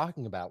what we were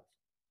talking about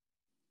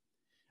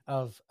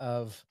of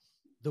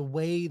the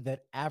way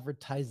that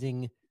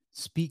advertising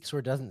speaks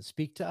or doesn't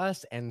speak to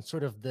us, and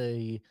sort of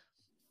the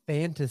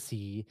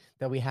fantasy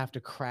that we have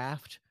to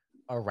craft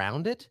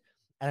around it.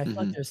 And I feel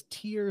like Hmm. there's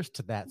tiers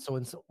to that. So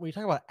when you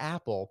talk about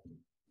Apple,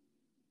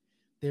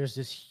 there's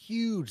this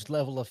huge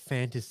level of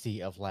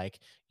fantasy of like,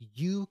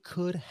 you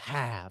could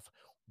have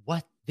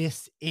what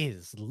this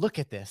is. Look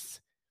at this,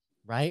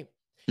 right?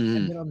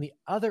 And Hmm. then on the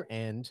other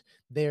end,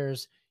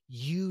 there's,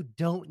 you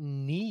don't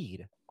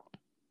need,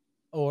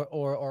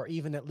 or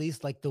even at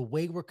least like the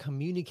way we're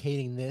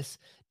communicating this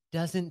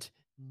doesn't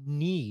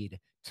need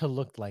to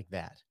look like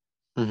that.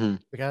 Hmm.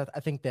 Because I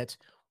think that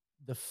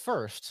the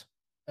first,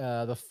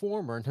 the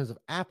former in terms of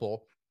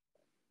Apple,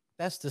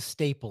 that's the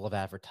staple of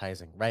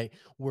advertising, right?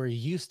 We're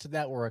used to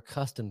that, we're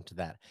accustomed to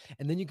that.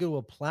 And then you go to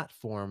a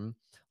platform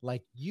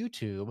like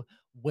YouTube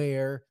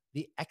where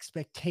the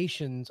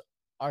expectations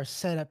are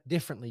set up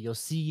differently.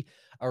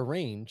 A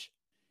range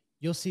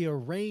you'll see a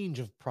range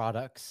of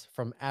products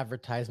from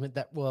advertisement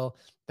that will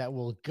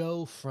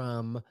go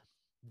from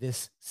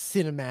this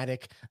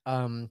cinematic,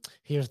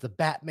 here's the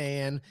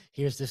Batman,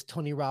 here's this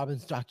Tony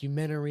Robbins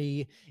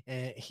documentary,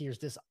 and here's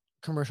this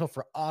commercial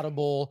for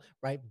Audible,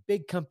 right?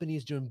 Big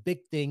companies doing big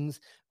things,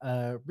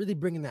 really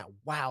bringing that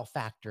wow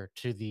factor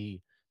to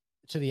the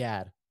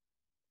ad.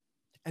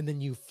 And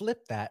then you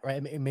flip that,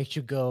 right? It makes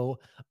you go,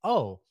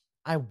 oh,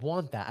 I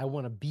want that, I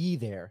want to be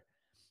there.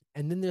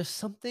 And then there's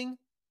something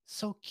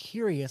so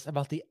curious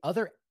about the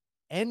other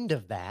end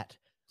of that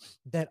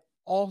that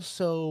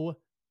also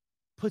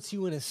puts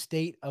you in a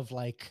state of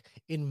like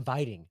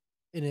inviting,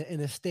 in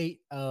a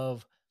state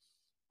of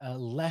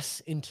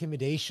less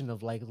intimidation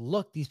of like,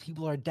 look, these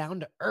people are down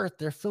to earth.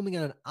 They're filming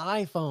on an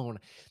iPhone.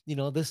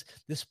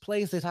 This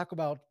place they talk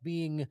about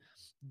being,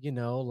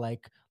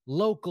 like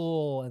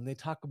local, and they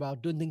talk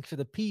about doing things for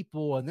the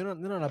people, and they're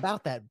not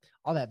about that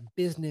all that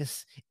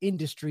business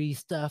industry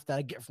stuff that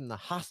I get from the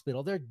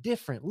hospital. They're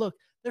different. Look,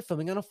 they're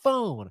filming on a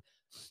phone.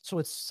 So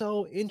it's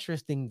so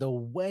interesting the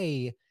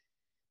way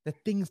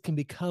that things can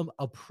become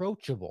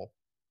approachable,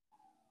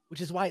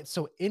 which is why it's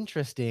so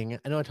interesting.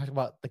 I know I talked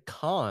about the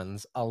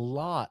cons a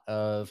lot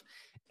of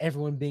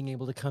everyone being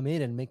able to come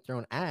in and make their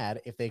own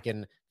ad if they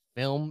can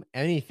film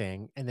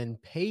anything and then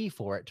pay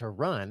for it to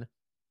run.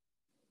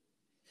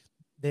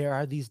 There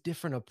are these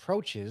different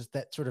approaches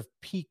that sort of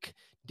pique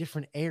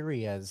different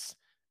areas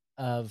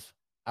of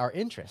our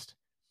interest.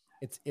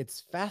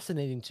 It's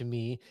fascinating to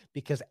me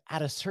because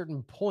at a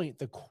certain point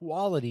the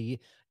quality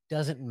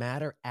doesn't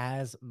matter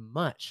as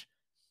much.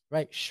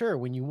 Right? Sure,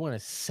 when you want to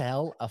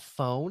sell a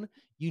phone,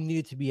 you need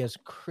it to be as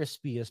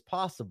crispy as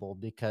possible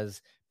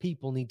because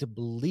people need to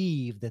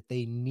believe that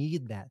they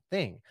need that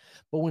thing.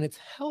 But when it's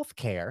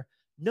healthcare,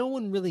 no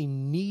one really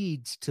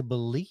needs to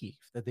believe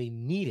that they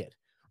need it,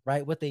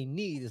 right? What they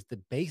need is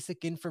the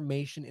basic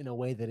information in a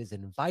way that is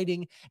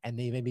inviting, and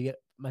they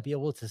might be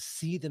able to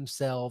see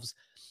themselves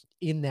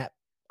in that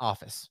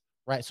office,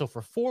 right? So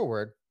for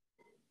Forward,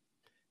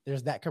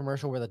 there's that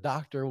commercial where the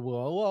doctor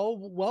will, well,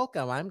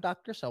 welcome, I'm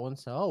Dr.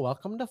 So-and-so.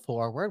 Welcome to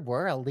Forward.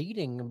 We're a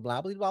leading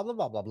blah, blah, blah, blah,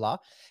 blah, blah, blah,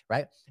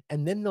 right?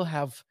 And then they'll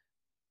have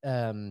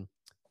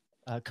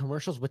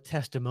commercials with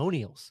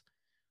testimonials.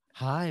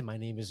 Hi, my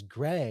name is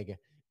Greg.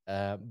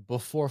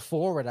 Before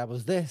Forward, I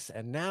was this,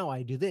 and now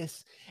I do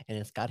this. And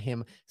it's got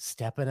him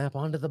stepping up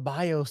onto the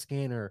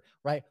bioscanner,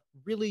 right?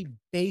 Really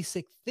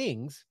basic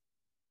things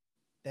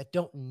that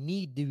don't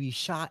need to be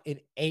shot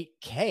in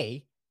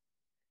 8K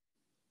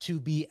to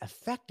be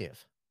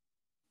effective.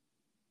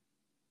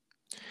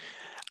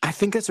 I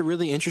think that's a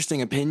really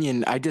interesting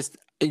opinion. I just,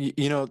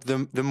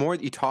 the more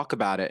that you talk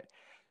about it,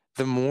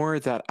 the more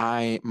that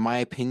my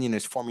opinion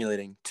is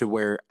formulating to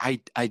where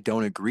I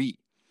don't agree.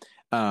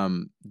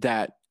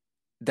 That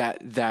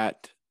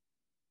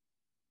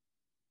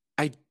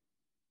I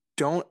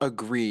don't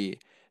agree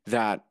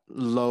that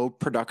low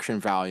production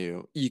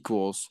value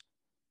equals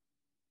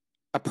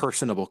a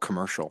personable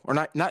commercial, or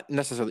not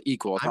necessarily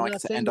equal. It's not I'm like not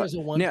it's an saying end up. there's a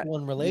Yeah,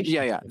 one-to-one yeah.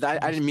 relationship. I'm I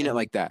just didn't mean it saying,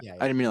 like that. yeah, I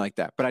yeah. didn't mean it like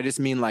that. But I just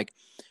mean like,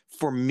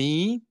 for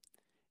me,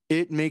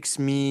 it makes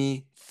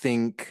me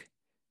think.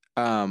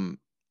 Um,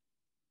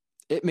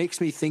 it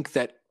makes me think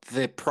that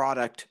the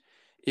product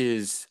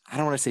is, I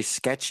don't want to say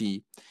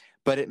sketchy,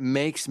 but it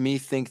makes me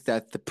think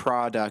that the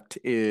product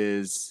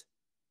doesn't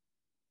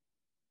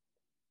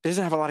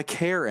have a lot of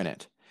care in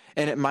it.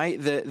 And it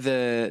might,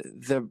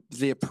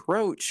 the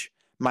approach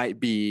might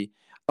be,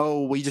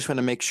 oh, we just want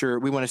to make sure,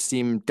 we want to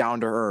seem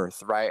down to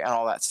earth, right? And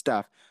all that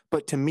stuff.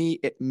 But to me,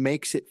 it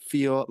makes it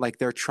feel like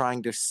they're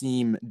trying to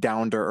seem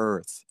down to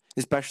earth,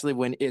 especially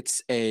when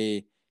it's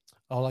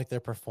Oh, like they're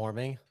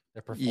performing?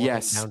 They're performing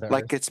yes, down to earth?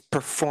 like it's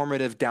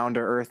performative down to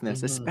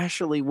earthness, Mhm.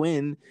 especially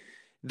when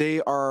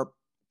they are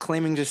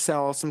claiming to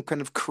sell some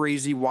kind of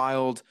crazy,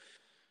 wild,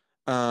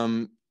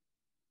 um,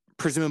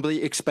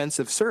 presumably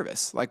expensive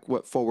service, like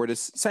what Forward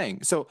is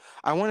saying. So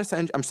I'm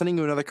sending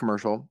you another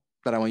commercial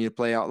that I want you to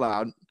play out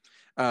loud.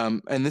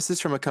 And this is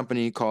from a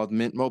company called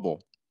Mint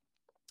Mobile.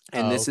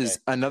 And Oh, this okay. is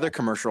another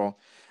commercial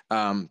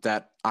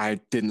that I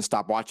didn't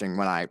stop watching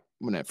when I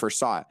first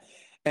saw it.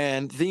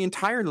 And the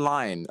entire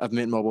line of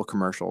Mint Mobile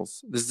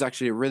commercials, this is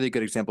actually a really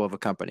good example of a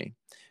company.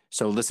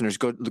 So listeners,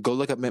 go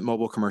look up Mint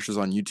Mobile commercials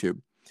on YouTube.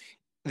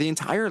 The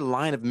entire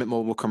line of Mint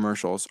Mobile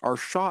commercials are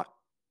shot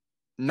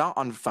not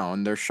on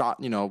phone. They're shot,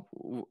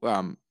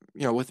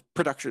 with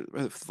production,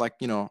 with like,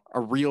 a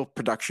real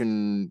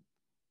production,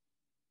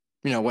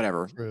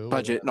 whatever True or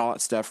budget and whatever. all that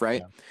stuff, right?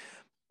 Yeah.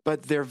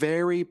 But they're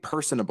very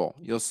personable.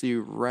 You'll see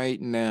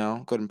right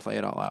now. Go ahead and play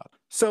it all out.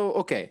 So,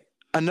 okay,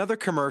 another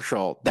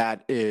commercial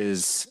that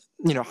is,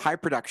 high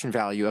production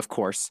value, of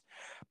course,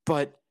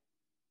 but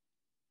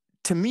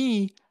to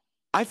me,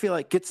 I feel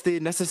like gets the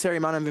necessary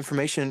amount of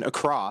information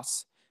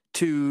across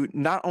to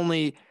not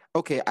only,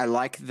 okay, I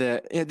like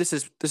this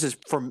is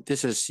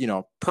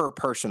per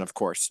person, of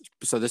course.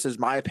 So this is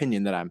my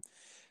opinion that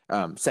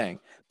I'm saying,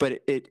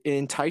 but it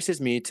entices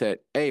me to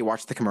A,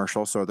 watch the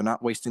commercial, so they're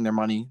not wasting their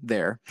money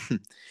there.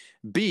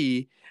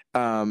 B,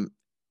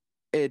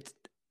 it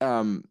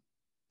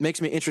makes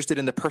me interested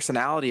in the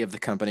personality of the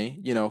company,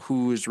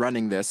 who's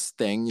running this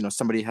thing.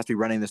 Somebody has to be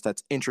running this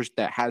that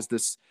has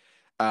this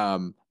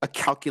a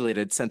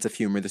calculated sense of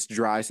humor, this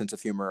dry sense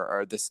of humor,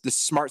 or this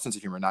smart sense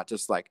of humor, not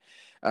just like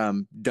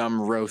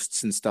dumb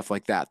roasts and stuff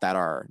like that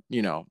are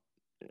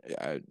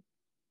uh,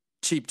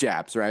 cheap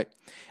jabs, right?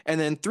 And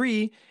then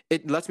 3,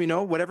 it lets me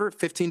know whatever,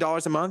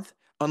 $15 a month,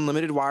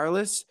 unlimited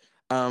wireless,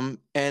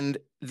 and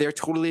they're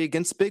totally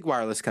against big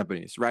wireless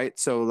companies, right?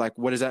 So like,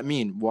 what does that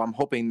mean? Well, I'm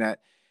hoping that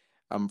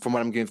from what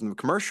I'm getting from the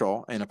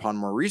commercial and upon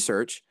more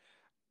research,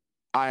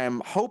 I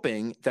am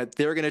hoping that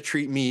they're going to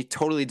treat me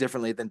totally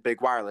differently than big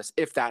wireless,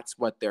 if that's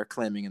what they're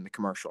claiming in the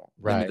commercial,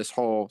 in Right. this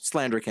whole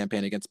slander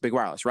campaign against big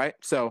wireless, right?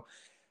 So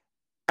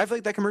I feel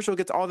like that commercial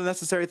gets all the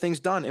necessary things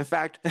done. In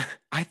fact,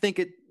 I think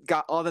it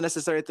got all the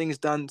necessary things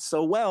done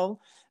so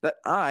well that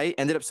I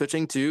ended up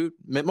switching to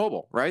Mint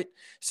Mobile, right?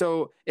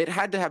 So it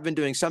had to have been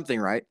doing something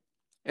right,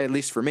 at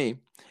least for me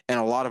and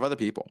a lot of other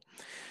people.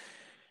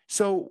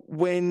 So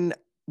when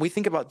we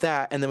think about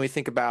that, and then we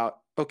think about,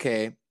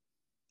 okay,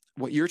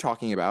 what you're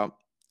talking about,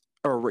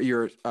 or what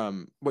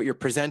you're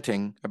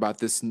presenting about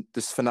this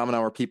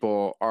phenomenon where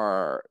people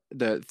are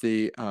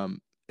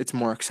it's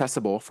more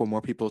accessible for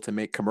more people to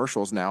make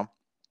commercials now.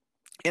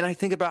 And I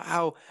think about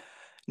how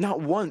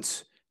not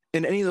once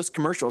in any of those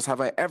commercials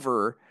have I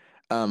ever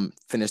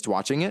finished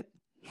watching it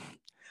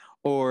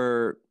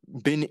or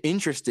been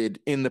interested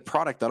in the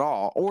product at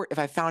all. Or if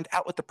I found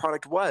out what the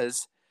product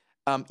was,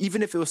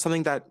 even if it was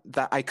something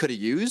that I could have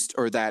used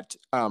or that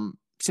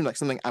seemed like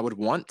something I would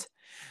want,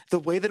 the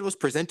way that it was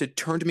presented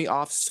turned me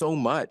off so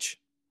much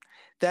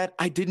that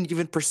I didn't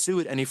even pursue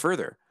it any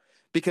further,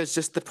 because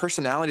just the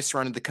personality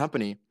surrounding the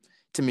company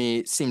to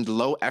me seemed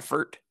low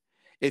effort.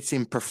 It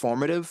seemed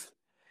performative,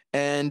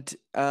 and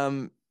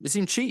it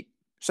seemed cheap.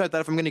 So I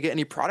thought if I'm going to get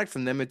any product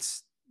from them,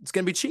 it's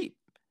going to be cheap.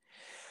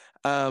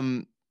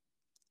 So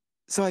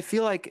I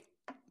feel like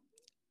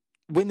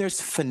when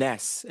there's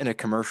finesse in a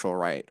commercial,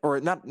 right?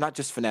 Or not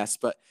just finesse,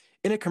 but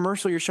in a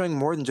commercial, you're showing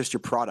more than just your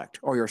product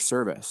or your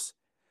service.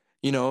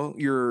 You know,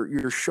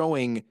 you're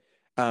showing,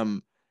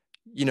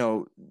 you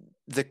know,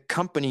 the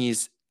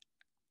company's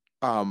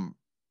um,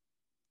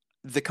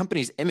 the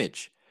company's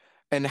image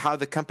and how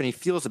the company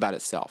feels about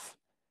itself.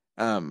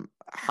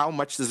 How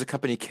much does the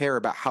company care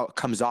about how it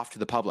comes off to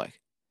the public?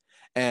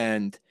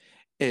 And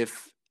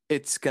if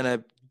it's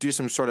gonna do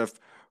some sort of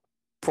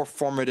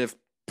performative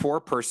poor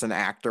person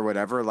act or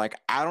whatever, like,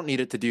 I don't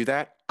need it to do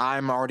that.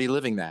 I'm already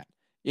living that.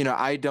 You know,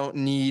 I don't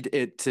need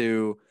it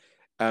to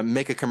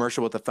make a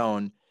commercial with a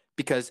phone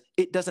because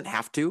it doesn't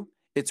have to.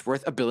 It's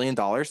worth $1 billion.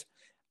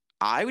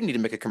 I would need to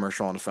make a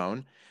commercial on a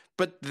phone,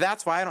 but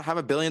that's why I don't have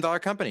a $1 billion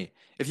company.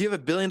 If you have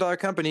a $1 billion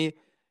company,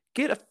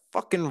 get a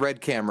fucking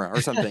Red camera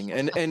or something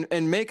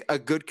and make a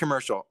good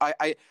commercial.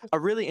 A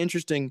really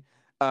interesting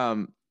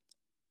crypto.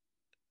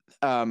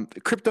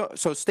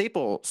 So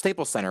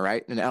Staples Center,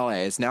 right, in LA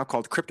is now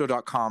called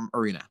Crypto.com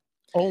Arena.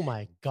 Oh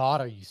my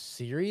God, are you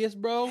serious,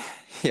 bro?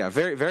 Yeah,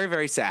 very, very,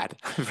 very sad.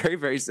 Very,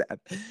 very sad.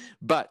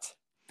 But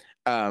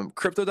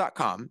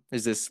Crypto.com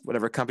is this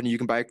whatever company you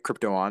can buy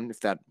crypto on,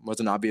 if that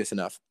wasn't obvious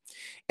enough.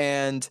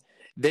 And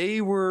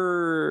they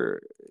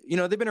were, you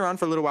know, they've been around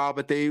for a little while,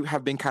 but they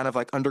have been kind of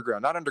like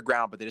underground. Not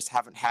underground, but they just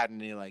haven't had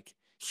any like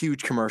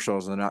huge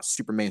commercials, and they're not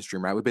super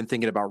mainstream, right? We've been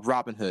thinking about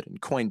Robinhood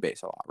and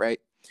Coinbase a lot, right?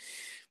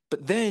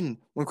 But then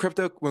when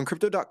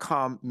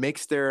Crypto.com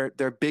makes their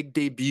big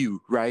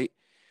debut, right?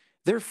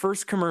 Their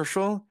first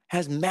commercial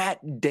has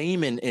Matt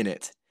Damon in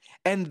it.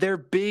 And their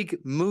big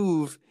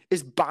move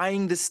is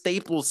buying the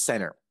Staples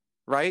Center,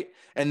 right?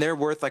 And they're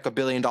worth like $1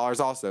 billion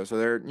also. So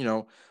they're, you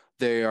know,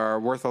 they are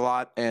worth a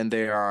lot, and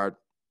they are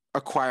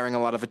acquiring a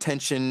lot of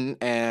attention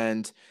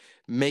and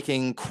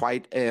making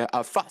quite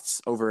a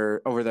fuss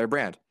over their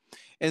brand.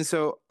 And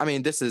so, I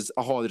mean, this is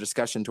a whole other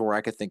discussion to where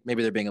I could think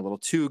maybe they're being a little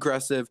too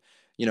aggressive.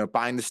 You know,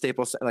 buying the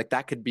Staples, like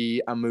that could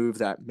be a move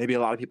that maybe a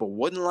lot of people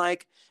wouldn't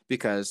like,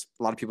 because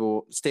a lot of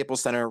people,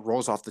 Staples Center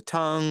rolls off the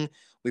tongue.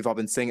 We've all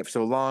been saying it for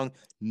so long.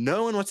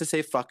 No one wants to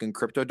say fucking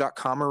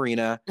Crypto.com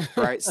Arena,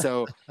 right?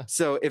 So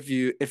if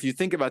you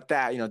think about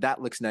that, you know,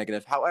 that looks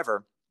negative.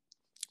 However,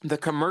 the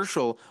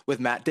commercial with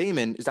Matt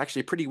Damon is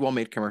actually a pretty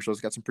well-made commercial.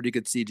 It's got some pretty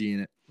good CG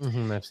in it.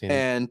 I've seen it.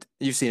 And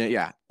you've seen it,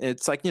 yeah.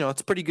 It's like, you know,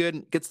 it's pretty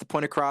good. Gets the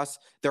point across.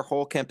 Their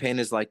whole campaign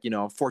is like, you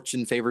know,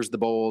 fortune favors the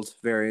bold.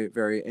 Very,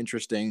 very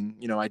interesting,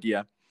 you know,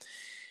 idea.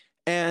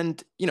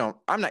 And, you know,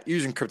 I'm not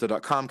using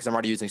Crypto.com because I'm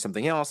already using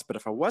something else. But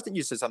if I wasn't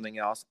using something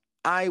else,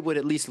 I would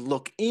at least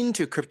look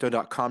into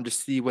Crypto.com to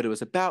see what it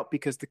was about,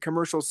 because the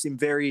commercials seem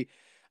very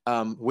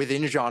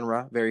within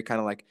genre, very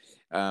kind of like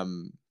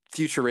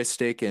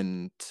futuristic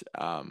and,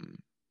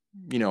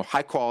 you know,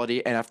 high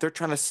quality. And if they're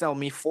trying to sell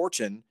me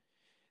fortune,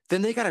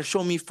 then they got to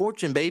show me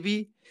fortune,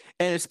 baby.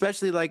 And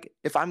especially like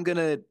if I'm going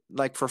to,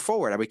 like for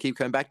Forward, I would keep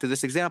coming back to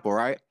this example,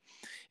 right?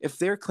 If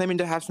they're claiming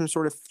to have some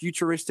sort of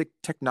futuristic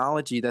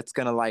technology that's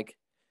going to, like,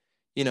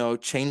 you know,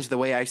 change the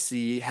way I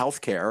see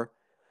healthcare,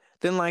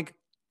 then like,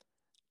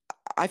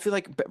 I feel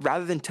like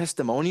rather than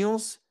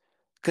testimonials,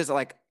 because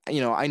like, you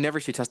know, I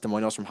never see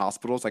testimonials from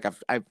hospitals. Like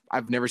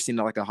I've never seen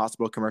like a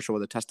hospital commercial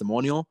with a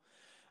testimonial.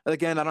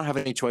 Again, I don't have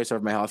any choice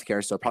over my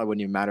healthcare, so it probably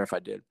wouldn't even matter if I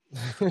did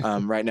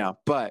right now.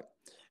 But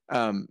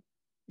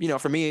you know,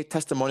 for me,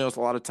 testimonials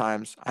a lot of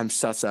times I'm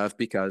sus of,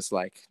 because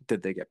like,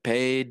 did they get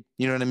paid?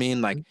 You know what I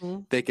mean? Like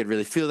they could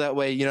really feel that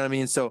way. You know what I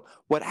mean? So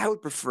what I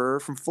would prefer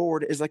from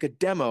Forward is like a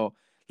demo,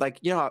 like,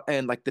 you know,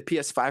 and like the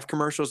PS5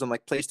 commercials and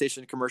like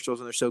PlayStation commercials,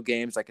 and they're so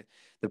games, like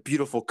the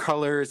beautiful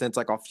colors, and it's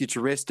like all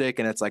futuristic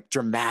and it's like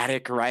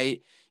dramatic,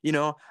 right? You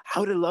know, I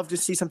would love to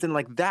see something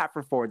like that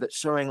for Forward, that's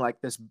showing like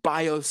this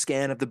bio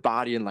scan of the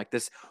body and like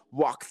this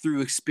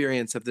walkthrough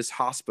experience of this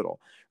hospital,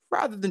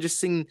 rather than just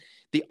seeing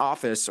The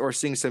Office or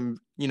seeing some,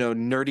 you know,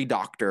 nerdy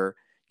doctor,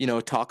 you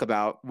know, talk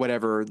about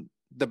whatever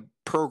the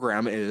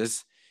program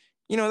is.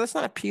 that's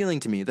not appealing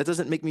to me. That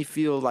doesn't make me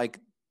feel like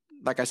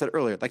I said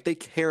earlier, like they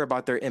care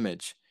about their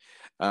image.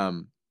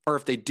 Or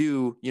if they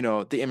do,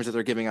 the image that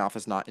they're giving off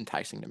is not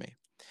enticing to me.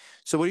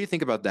 So what do you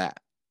think about that?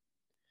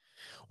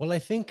 Well, I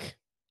think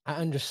I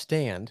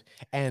understand,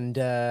 and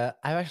I've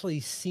actually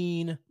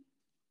seen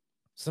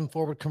some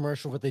forward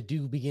commercial where they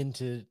do begin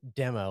to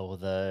demo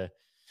the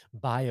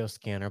bio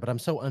scanner, but I'm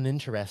so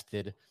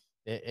uninterested.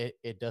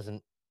 It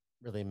doesn't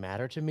really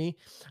matter to me.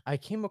 I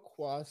came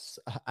across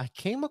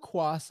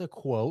a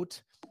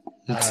quote.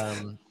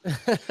 I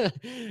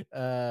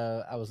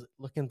was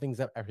looking things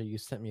up after you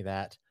sent me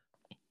that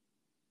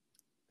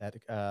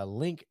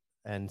link,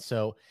 and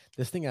so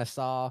this thing I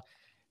saw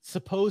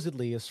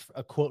supposedly is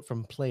a quote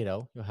from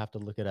Plato. You'll have to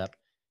look it up.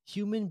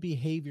 Human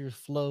behavior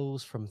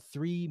flows from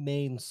three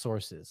main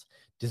sources: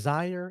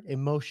 desire,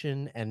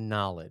 emotion, and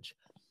knowledge.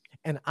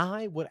 And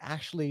I would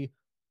actually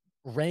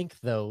rank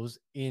those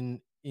in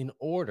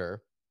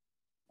order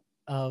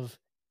of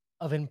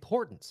of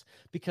importance,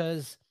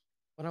 because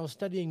when I was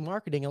studying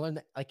marketing, I learned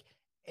that like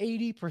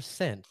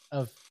 80%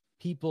 of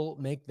people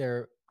make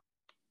their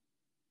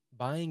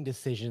buying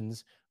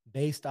decisions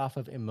based off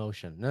of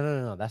emotion. No, no,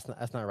 no, no, that's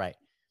not right.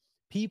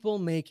 People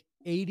make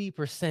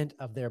 80%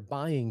 of their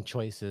buying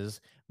choices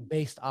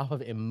based off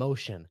of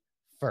emotion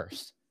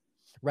first.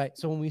 Right.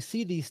 So when we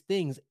see these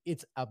things,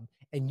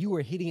 and you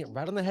were hitting it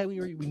right on the head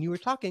when you were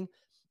talking,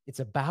 it's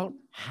about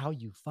how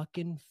you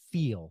fucking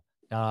feel,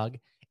 dog.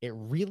 It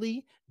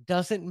really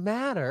doesn't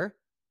matter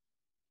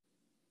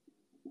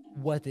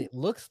what it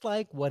looks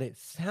like, what it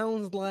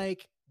sounds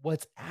like,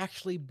 what's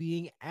actually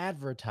being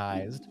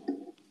advertised,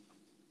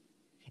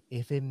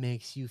 if it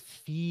makes you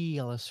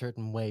feel a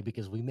certain way,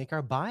 because we make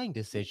our buying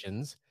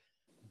decisions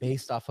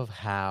based off of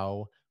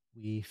how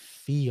we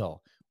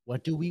feel.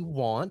 What do we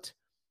want?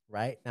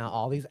 Right now,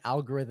 all these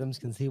algorithms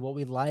can see what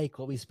we like,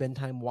 what we spend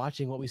time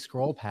watching, what we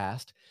scroll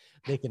past.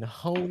 They can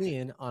hone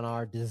in on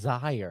our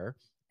desire,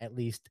 at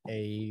least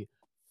a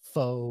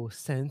faux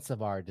sense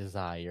of our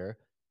desire,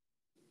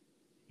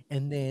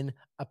 and then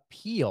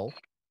appeal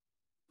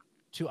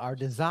to our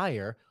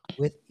desire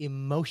with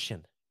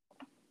emotion.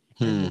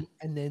 and Hmm. then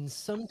and then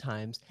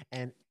sometimes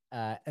and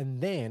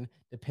then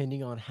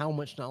depending on how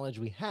much knowledge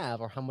we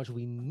have or how much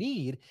we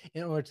need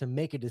in order to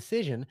make a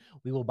decision,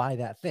 we will buy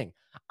that thing.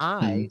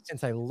 Hmm.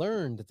 Since I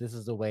learned that this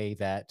is the way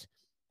that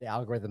the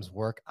algorithms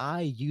work,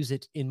 I use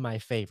it in my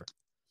favor.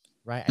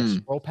 Right, I Hmm.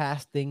 scroll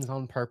past things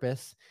on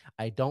purpose.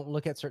 I don't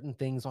look at certain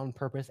things on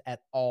purpose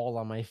at all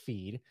on my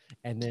feed,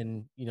 and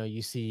then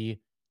you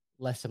see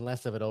less and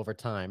less of it over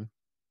time.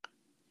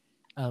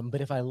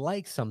 But if I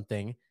like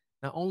something,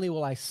 not only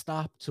will I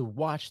stop to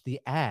watch the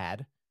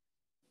ad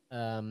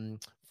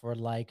for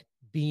like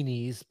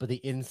beanies, but the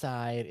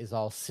inside is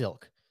all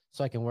silk,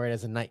 so I can wear it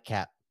as a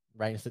nightcap,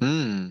 right?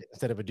 Hmm.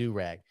 Instead of a do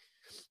rag,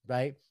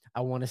 right?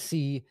 I want to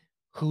see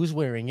who's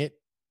wearing it.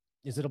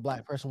 Is it a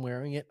black person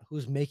wearing it?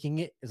 Who's making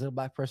it? Is it a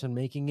black person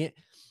making it?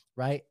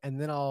 Right? And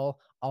then I'll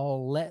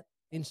let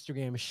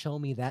Instagram show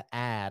me that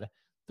ad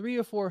 3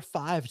 or 4 or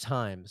 5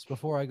 times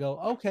before I go,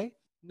 okay,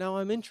 now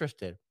I'm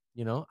interested.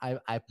 I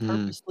Hmm.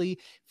 purposely,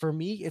 for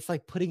me, it's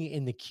like putting it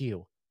in the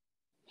queue.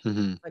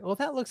 Hmm. Like, well,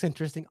 that looks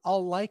interesting.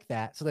 I'll like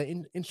that, so that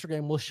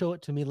Instagram will show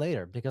it to me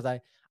later, because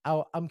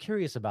I'm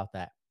curious about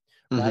that,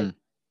 right? Hmm.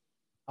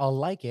 I'll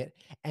like it,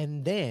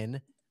 and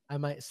then I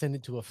might send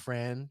it to a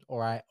friend,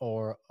 or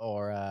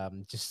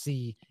just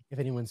see if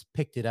anyone's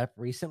picked it up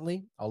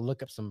recently. I'll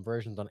look up some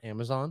versions on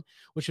Amazon,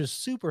 which is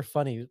super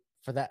funny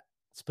for that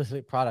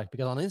specific product,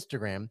 because on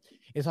Instagram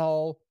it's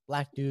all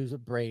black dudes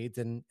with braids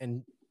and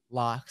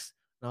locks,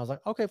 and I was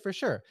like, okay, for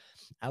sure.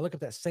 I look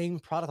up that same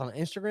product on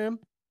Instagram,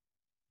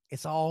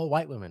 it's all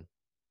white women.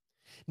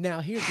 Now,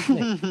 here's the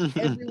thing: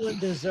 everyone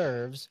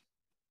deserves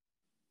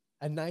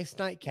a nice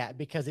nightcap,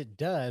 because it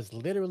does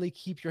literally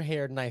keep your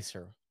hair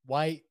nicer.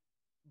 White,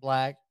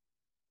 black,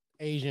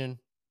 Asian,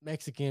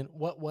 Mexican,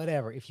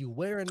 whatever. If you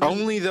wear a night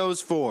Only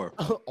those four.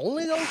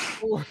 only those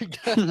four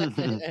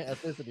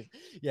ethnicities.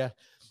 Yeah.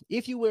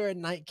 If you wear a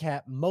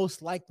nightcap,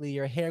 most likely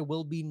your hair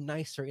will be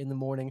nicer in the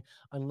morning,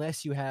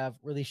 unless you have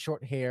really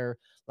short hair,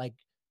 like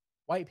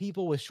white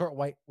people with short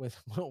white with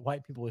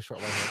white people with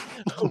short white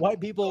hair. White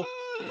people,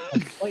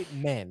 like white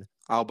men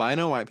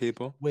Albino white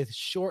people. with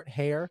short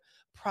hair,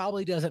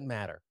 probably doesn't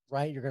matter,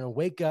 right? You're gonna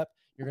wake up,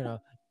 you're gonna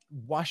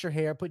wash your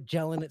hair, put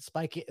gel in it,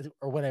 spike it,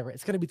 or whatever.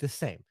 It's gonna be the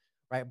same,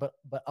 right? But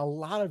a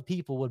lot of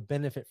people would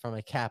benefit from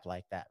a cap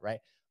like that, right?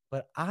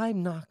 But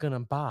I'm not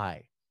gonna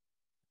buy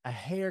a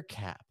hair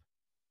cap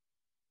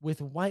with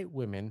white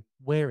women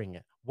wearing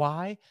it.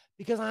 Why?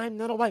 Because I'm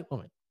not a white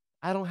woman.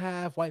 I don't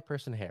have white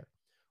person hair,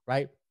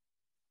 right?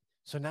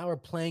 So now we're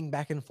playing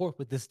back and forth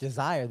with this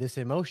desire, this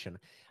emotion.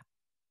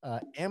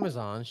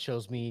 Amazon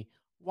shows me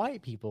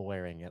white people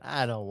wearing it.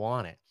 I don't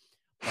want it.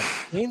 But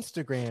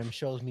Instagram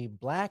shows me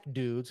black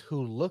dudes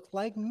who look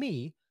like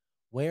me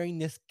wearing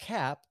this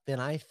cap. Then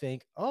I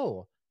think,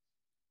 oh,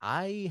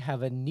 I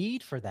have a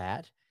need for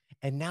that.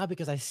 And now,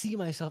 because I see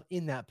myself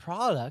in that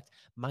product,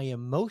 my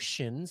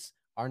emotions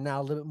are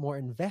now a little bit more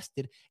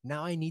invested.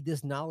 Now I need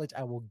this knowledge.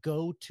 I will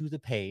go to the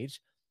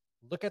page,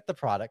 look at the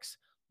products,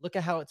 look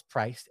at how it's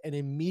priced, and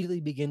immediately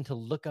begin to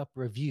look up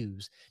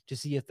reviews to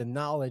see if the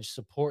knowledge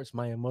supports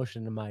my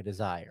emotion and my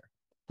desire.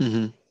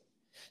 Mm-hmm.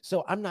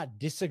 So I'm not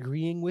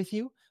disagreeing with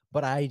you,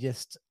 but I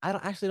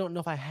don't know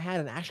if I had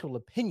an actual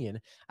opinion.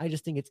 I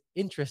just think it's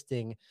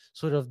interesting,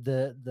 sort of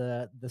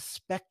the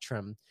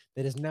spectrum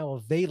that is now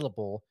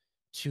available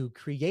to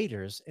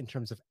creators in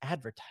terms of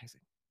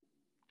advertising.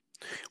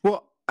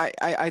 Well,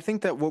 I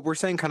think that what we're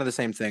saying kind of the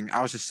same thing.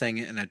 I was just saying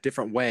it in a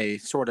different way,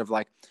 sort of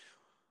like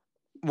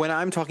when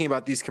I'm talking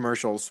about these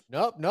commercials.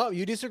 Nope, nope,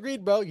 you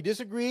disagreed, bro. You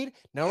disagreed.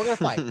 Now we're gonna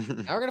fight.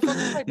 Now we're gonna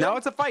fucking fight, Now bro.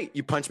 it's a fight.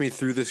 You punch me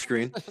through the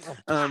screen.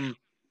 Um,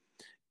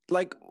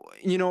 like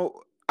you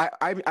know,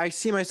 I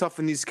see myself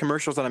in these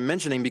commercials that I'm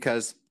mentioning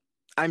because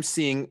I'm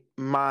seeing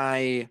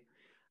my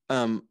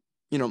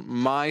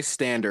my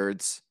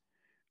standards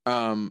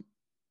um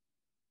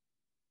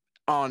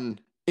on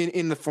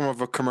in the form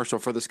of a commercial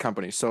for this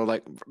company. So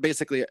like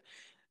basically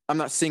I'm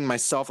not seeing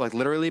myself like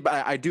literally, but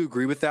I do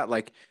agree with that.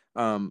 Like,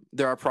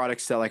 there are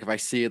products that like if I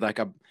see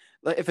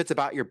if it's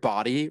about your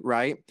body,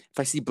 right? If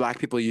I see black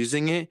people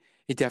using it,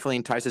 it definitely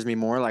entices me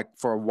more. Like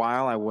for a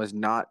while, I was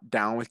not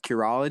down with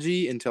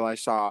Curology until I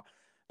saw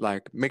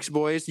like mixed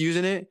boys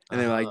using it, and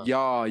they're like, Uh-huh.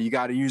 "Y'all, you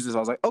got to use this." I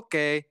was like,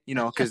 "Okay,"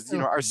 because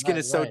our skin Right,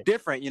 is so right.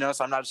 different,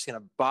 so I'm not just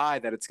gonna buy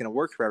that it's gonna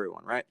work for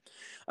everyone, right?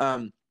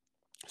 Um,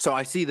 so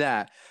I see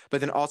that, but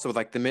then also with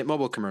like the Mint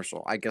Mobile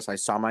commercial, I guess I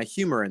saw my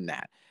humor in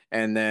that.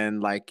 And then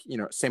like,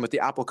 same with the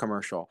Apple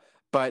commercial.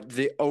 But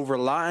the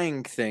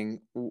overlying thing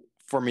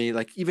for me,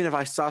 like even if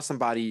I saw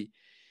somebody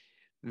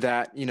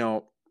that,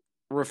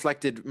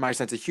 reflected my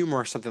sense of humor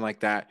or something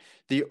like that,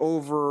 the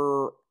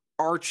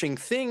overarching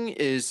thing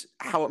is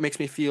how it makes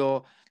me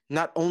feel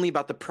not only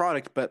about the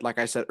product, but like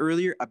I said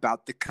earlier,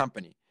 about the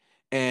company.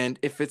 And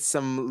if it's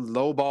some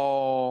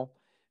lowball,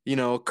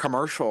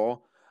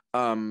 commercial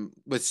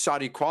with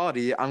shoddy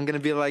quality, I'm gonna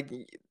be like,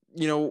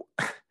 you know,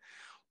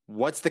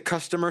 what's the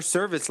customer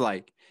service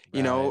like?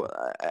 Right.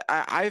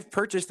 I've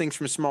purchased things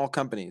from small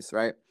companies,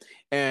 right?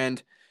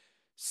 And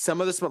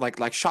some of the small, like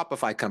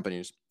Shopify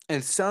companies,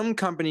 and some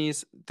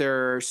companies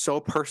they're so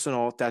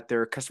personal that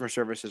their customer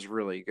service is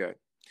really good.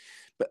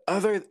 But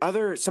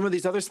other some of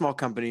these other small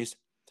companies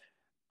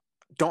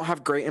don't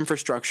have great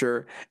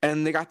infrastructure,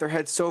 and they got their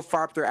heads so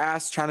far up their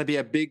ass trying to be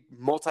a big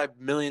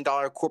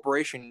multi-million-dollar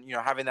corporation,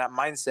 having that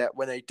mindset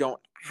when they don't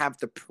have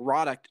the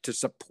product to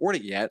support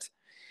it yet,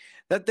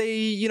 that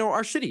they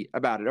are shitty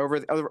about it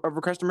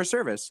over customer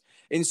service.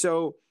 And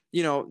so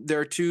there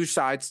are two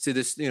sides to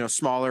this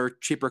smaller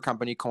cheaper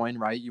company coin,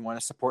 right? You want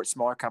to support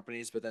smaller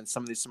companies, but then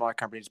some of these smaller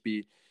companies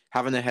be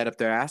having their head up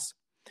their ass.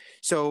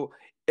 So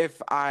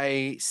if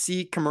I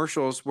see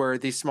commercials where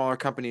these smaller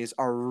companies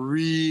are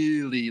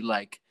really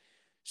like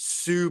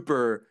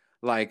super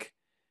like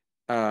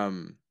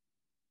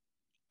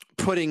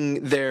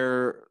putting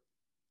their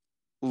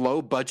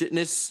low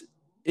budgetness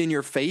in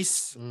your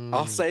face,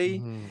 I'll Mm, say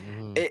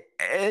mhm.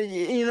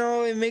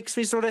 it makes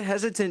me sort of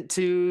hesitant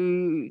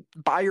to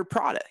buy your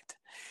product.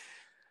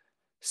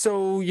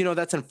 So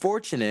that's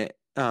unfortunate,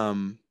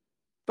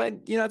 but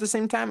at the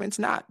same time it's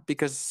not,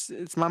 because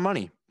it's my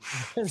money.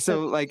 So That's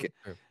like,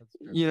 true. That's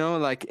true.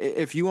 like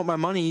if you want my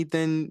money,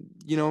 then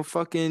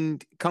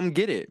fucking come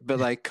get it, but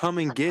like come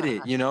and get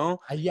it. Yeah,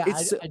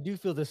 It's I do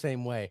feel the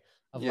same way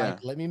of like,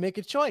 yeah, let me make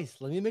a choice.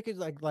 Let me make it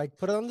like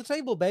put it on the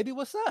table, baby.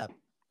 What's up?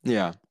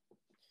 yeah,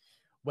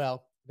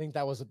 Well, I think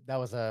that was a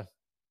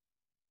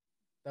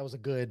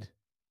good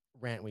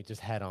rant we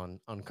just had on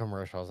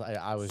commercials.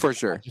 for I've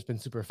sure. just been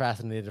super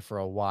fascinated for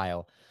a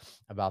while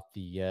about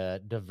the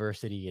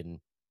diversity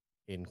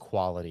in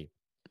quality.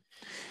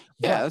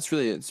 Yeah, But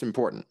it's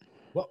important.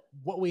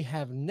 what we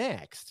have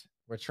next,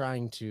 we're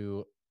trying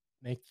to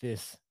make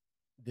this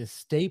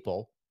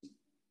staple.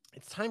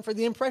 It's time for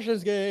the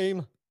impressions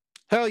game.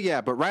 Hell yeah,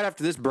 but right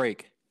after this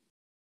break.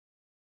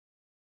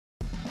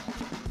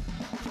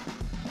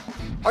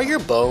 Are your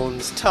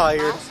bones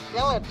tired?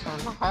 Skeleton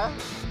hurt.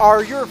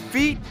 Are your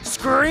feet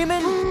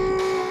screaming?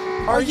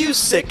 Are you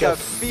sick of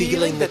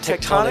feeling the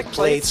tectonic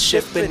plates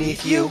shift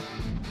beneath you?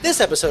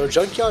 This episode of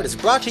Junkyard is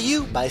brought to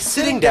you by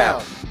Sitting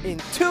Down. In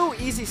 2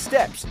 easy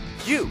steps,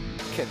 you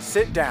can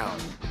sit down.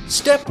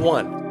 Step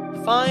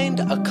 1. Find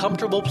a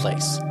comfortable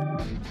place.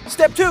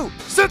 Step 2,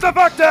 sit the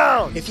fuck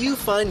down! If you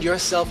find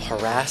yourself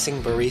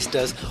harassing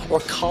baristas or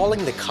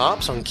calling the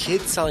cops on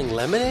kids selling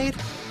lemonade,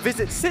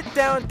 visit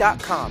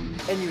sitdown.com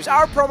and use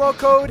our promo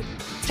code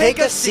take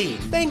a seat.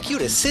 Thank you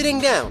to Sitting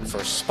Down for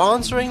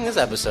sponsoring this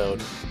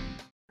episode.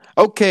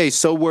 Okay,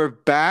 so we're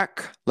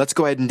back. Let's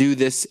go ahead and do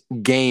this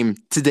game.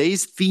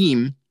 Today's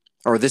theme,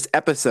 or this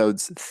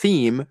episode's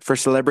theme for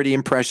celebrity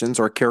impressions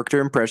or character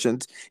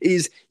impressions,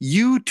 is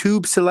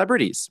YouTube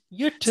celebrities.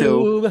 YouTube.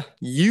 So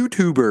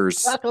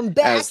YouTubers. Welcome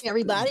back, as-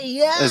 everybody.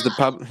 Yeah. As the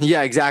pub.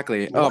 Yeah,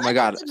 exactly. Oh my Like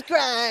God. and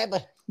subscribe.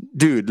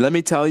 Dude, let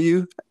me tell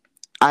you,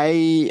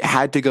 I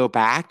had to go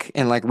back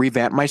and like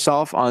revamp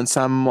myself on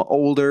some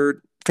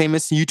older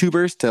famous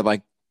YouTubers to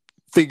like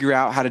figure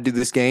out how to do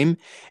this game.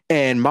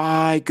 And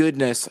my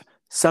goodness,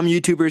 some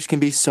YouTubers can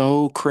be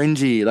so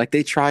cringy. Like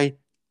they try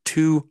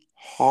too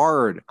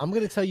hard. I'm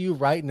gonna tell you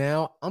right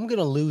now, I'm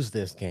gonna lose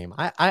this game.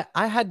 I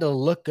had to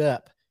look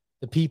up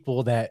the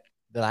people that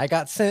I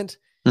got sent.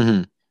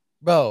 Mhm.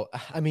 Bro,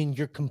 I mean,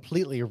 you're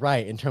completely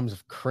right in terms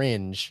of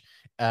cringe.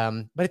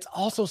 But it's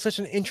also such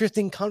an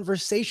interesting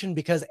conversation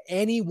because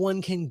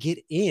anyone can get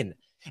in,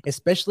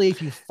 especially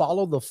if you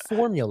follow the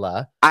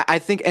formula. I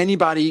think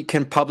anybody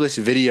can publish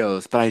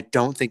videos, but I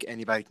don't think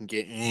anybody can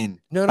get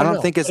in. No, I no, don't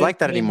no. think it's But like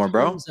that but in anymore,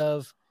 bro. terms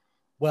of,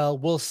 well,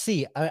 we'll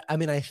see. I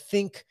mean, I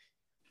think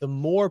the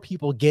more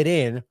people get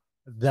in,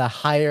 the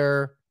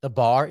higher the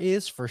bar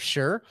is for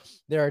sure.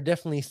 There are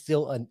definitely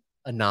still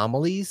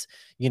anomalies.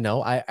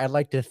 I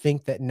like to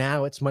think that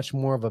now it's much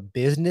more of a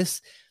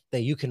business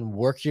that you can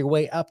work your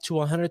way up to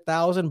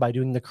 100,000 by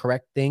doing the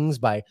correct things,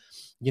 by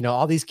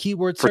all these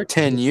keyword For searches,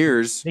 10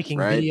 years, making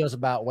right? videos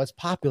about what's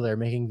popular,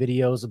 making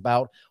videos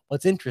about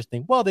what's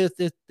interesting. Well, there's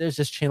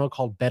this channel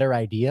called Better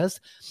Ideas.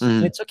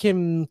 And it took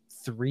him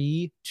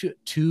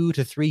 2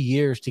 to 3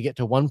 years to get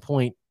to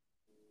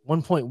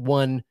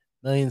 1.1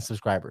 million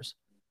subscribers.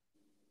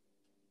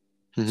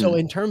 So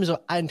in terms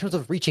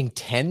of reaching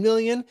 10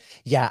 million,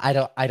 yeah,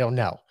 I don't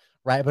know,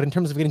 right? But in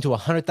terms of getting to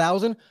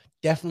 100,000,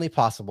 definitely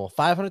possible.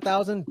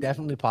 500,000,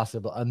 definitely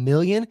possible. 1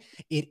 million,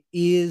 it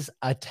is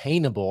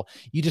attainable.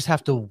 You just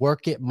have to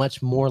work it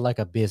much more like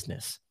a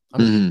business. I'm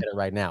just gonna get it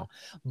right now.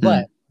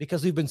 But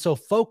because we've been so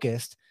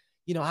focused,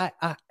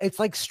 I it's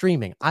like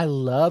streaming. I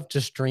love to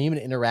stream and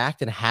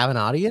interact and have an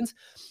audience,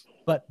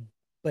 but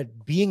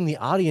being the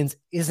audience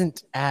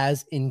isn't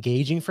as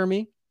engaging for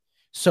me.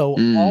 So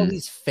all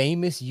these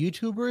famous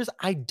YouTubers,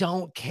 I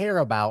don't care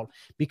about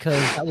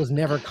because that was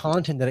never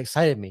content that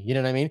excited me. You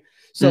know what I mean?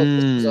 So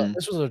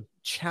this was a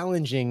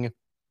challenging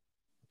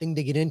thing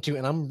to get into,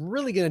 and I'm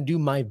really gonna do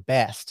my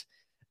best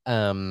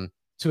to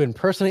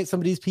impersonate some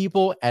of these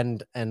people,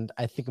 and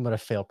I think I'm gonna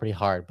fail pretty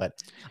hard, but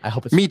I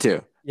hope it's me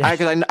too. Yeah.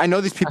 Because I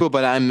know these people,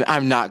 but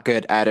I'm not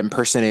good at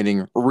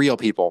impersonating real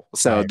people.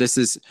 So Right. this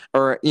is,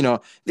 or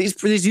these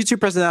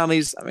YouTube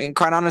personalities. I mean,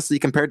 quite honestly,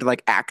 compared to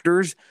like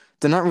actors,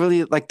 they're not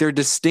really like they're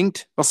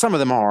distinct. Well, some of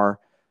them are.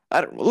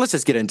 Let's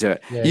just get into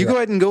it. Yeah, you yeah. go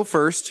ahead and go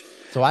first.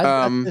 So I've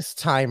got this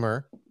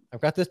timer.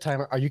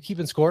 Are you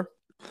keeping score?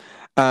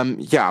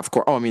 Yeah, of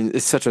course. Oh, I mean,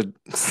 it's such a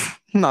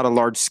not a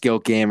large scale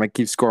game. I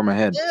keep score in my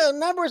head. Yeah,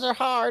 numbers are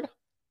hard.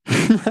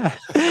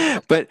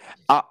 But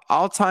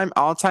I'll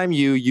time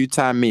you. You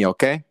time me.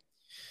 Okay.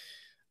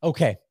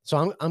 Okay.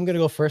 So I'm gonna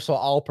go first. So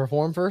I'll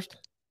perform first.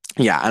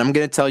 Yeah, and I'm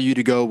gonna tell you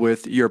to go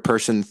with your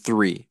person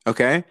 3.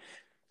 Okay.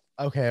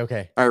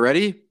 Okay. All right,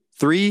 ready?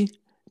 3,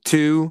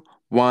 2,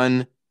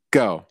 1,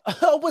 go.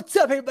 Oh, what's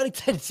up, everybody?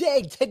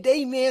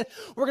 Today, man,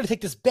 we're gonna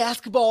take this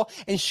basketball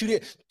and shoot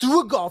it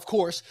through a golf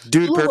course.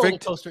 Dude, through a roller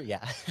perfect. coaster.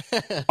 Yeah.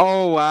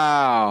 Oh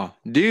wow,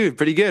 dude,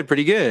 pretty good.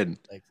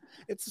 Like,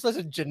 it's such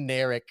a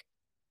generic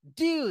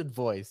dude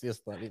voice.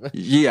 It's not even.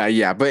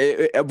 Yeah,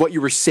 but what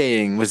you were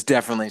saying was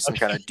definitely some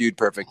kind of dude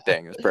perfect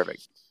thing. It was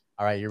perfect.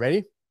 All right, you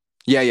ready?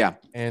 Yeah.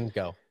 And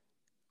go.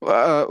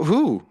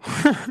 Who?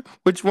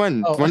 Which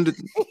one? Oh. One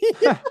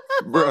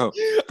bro.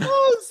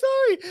 Oh,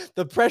 sorry.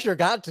 The pressure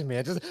got to me.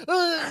 I just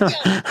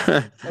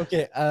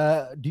okay.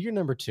 Do your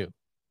number 2.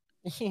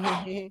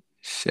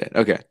 Shit.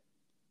 Okay.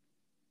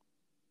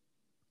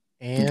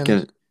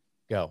 And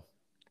go.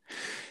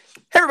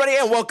 Hey everybody,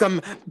 and welcome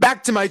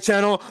back to my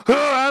channel.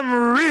 Oh,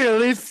 I'm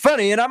really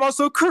funny, and I'm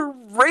also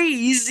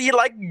crazy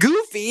like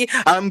Goofy.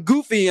 I'm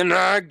Goofy, and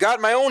I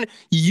got my own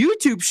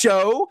YouTube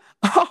show.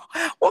 Oh,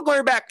 welcome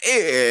everybody back.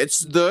 It's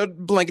the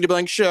Blankety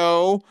Blank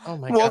Show. Oh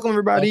my welcome God.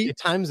 everybody. Okay,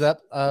 time's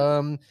up.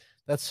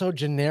 That's so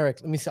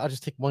generic. Let me see. I'll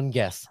just take one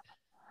guess.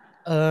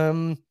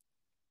 Logan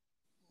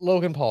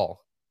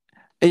Paul.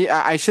 Yeah,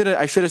 I should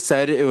have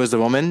said it was a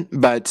woman,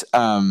 but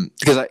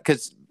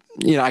because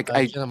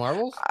Jenna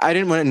Marbles? I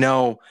didn't want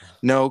to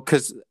no,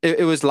 because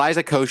it was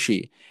Liza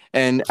Koshy.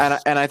 And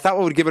I thought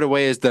what would give it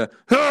away is the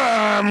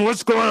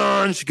what's going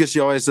on, because she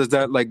always does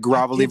that like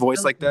grovelly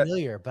voice like that.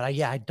 Familiar, but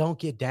I don't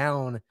get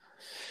down.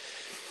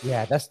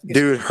 Yeah,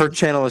 dude. Her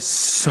channel is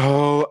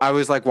so. I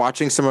was like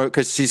watching some of it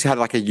because she's had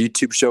like a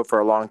YouTube show for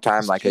a long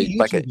time, like a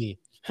YouTuber.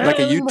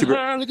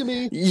 Look at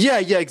me. Yeah,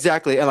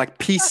 exactly. And like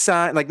peace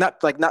sign, like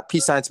not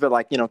peace signs, but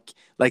like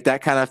like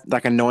that kind of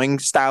like annoying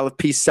style of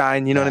peace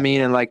sign. You know what I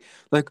mean? And like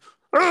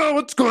oh,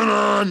 what's going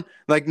on?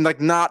 Like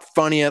not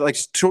funny. Like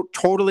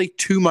totally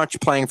too much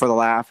playing for the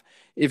laugh.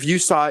 If you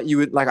saw it, you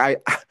would like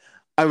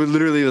I would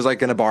literally was like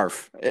gonna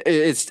barf.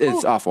 It's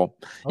awful.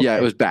 Okay. Yeah,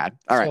 it was bad.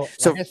 All right.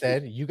 So like I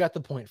said, you got the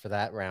point for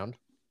that round.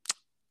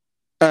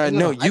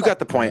 No, you got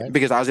the point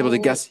because I was able to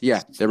guess.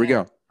 Yeah, there we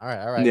go. All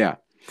right. Yeah.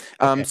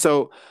 Okay.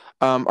 So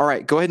all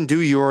right, go ahead and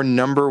do your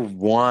number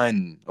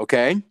 1.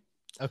 Okay.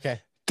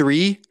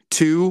 3,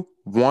 2,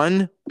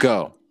 1,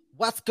 go.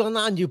 What's going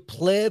on, you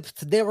plebs?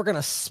 Today we're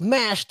gonna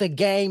smash the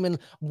game in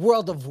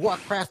World of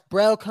Warcraft,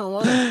 bro. Come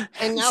on,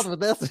 hang out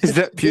with us. Is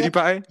that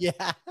PewDiePie?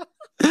 Yeah.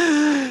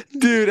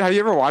 Dude, have you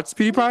ever watched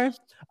PewDiePie?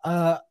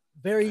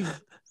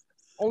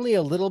 Only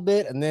a little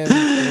bit, and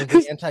then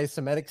the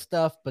anti-Semitic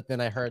stuff. But then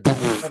I heard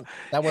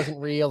that wasn't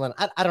real, and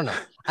I don't know.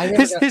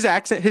 His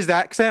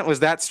accent was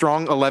that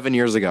strong 11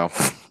 years ago.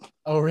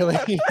 Oh, really?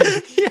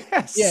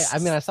 Yes. Yeah, I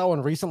mean, I saw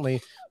one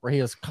recently where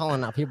he was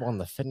calling out people in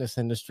the fitness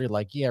industry,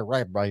 like, "Yeah,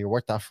 right, bro. You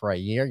worked out for a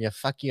year. Yeah,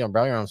 fuck you,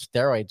 bro. You're on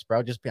steroids,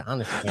 bro. Just be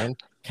honest, man.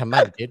 Come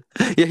on, dude."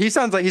 Yeah, he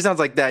sounds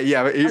like that.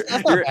 Yeah, but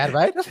That's not bad,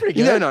 right? That's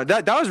pretty no, good.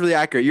 no, that was really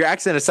accurate. Your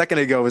accent a second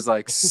ago was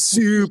like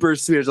super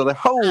sweet. I was like,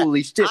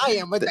 holy shit. I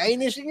am a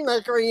Danish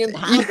Mercury. Yeah,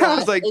 I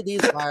was like,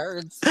 these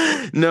words.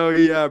 no,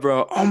 yeah,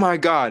 bro. Oh my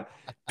God.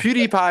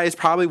 PewDiePie is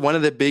probably one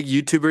of the big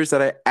YouTubers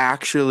that I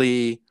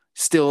actually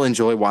still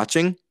enjoy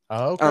watching.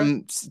 Oh,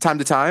 okay. Time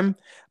to time.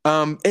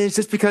 And it's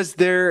just because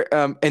they're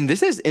and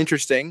this is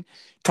interesting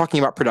talking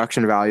about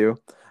production value.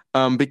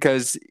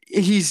 Because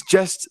he's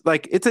just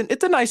like it's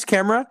a nice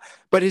camera,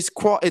 but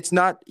it's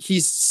not,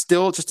 he's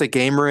still just a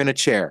gamer in a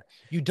chair.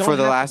 You don't for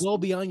the have last to go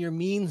beyond your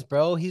means,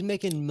 bro. He's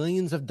making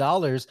millions of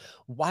dollars.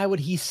 Why would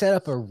he set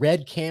up a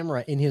red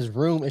camera in his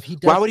room if he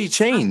does? Why would he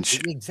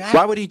change? Exactly.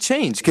 Why would he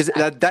change? Because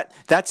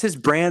that's his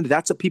brand.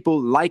 That's what people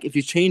like. If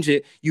you change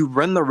it, you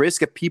run the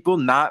risk of people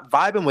not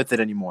vibing with it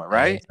anymore,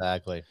 right?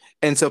 Exactly.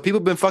 And so people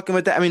have been fucking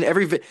with that. I mean,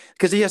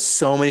 because he has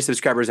so many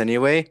subscribers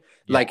anyway.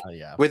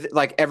 With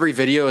like every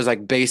video is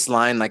like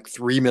baseline like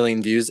 3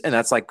 million views, and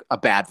that's like a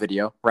bad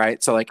video,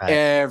 right? So like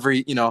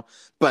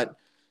but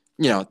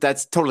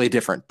that's totally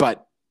different.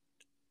 But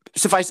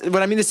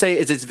what I mean to say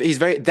is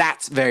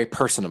that's very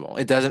personable.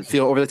 It doesn't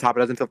feel over the top. It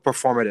doesn't feel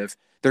performative.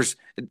 It's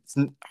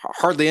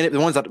hardly any. The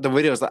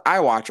videos that I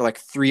watch are like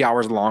 3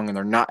 hours long and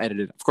they're not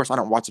edited. Of course, I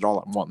don't watch it all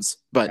at once,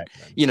 but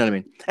you know what I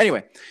mean.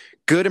 Anyway,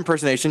 good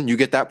impersonation. You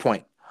get that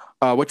point.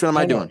 Which one am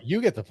I doing?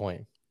 You get the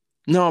point.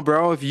 No,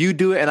 bro. If you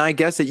do it and I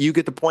guess it, you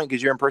get the point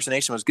because your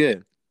impersonation was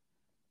good.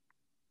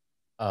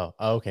 Oh,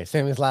 okay.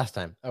 Same as last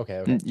time.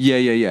 Okay.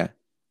 Yeah.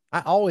 I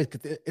always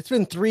get it's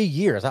been 3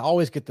 years. I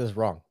always get this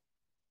wrong.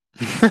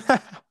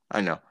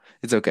 I know.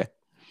 It's okay.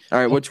 All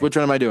right. Which one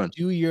am I doing?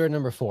 Do your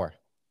number 4.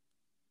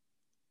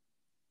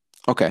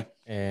 Okay.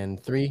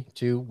 And 3,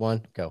 2,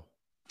 1, go.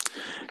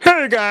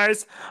 Hey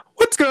guys,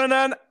 what's going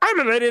on? I'm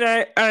a lady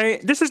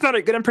and this is not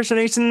a good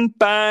impersonation,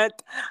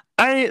 but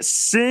I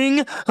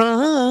sing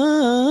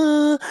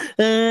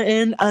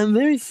and I'm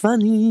very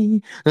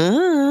funny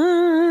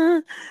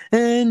and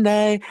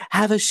I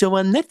have a show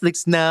on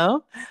Netflix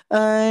now.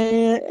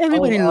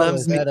 Everybody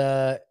loves me.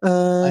 That,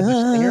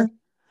 Liza Singer?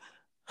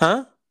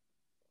 Huh?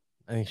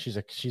 I think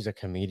she's a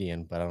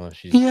comedian, but I don't know if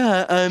she's.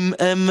 Yeah, I'm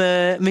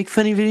make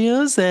funny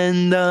videos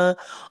and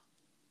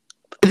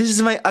this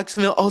is my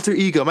alter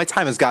ego. My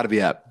time has got to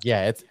be up.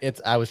 Yeah,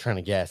 it's. I was trying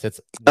to guess.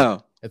 It's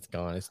gone. It's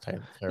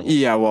terrible.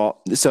 Yeah,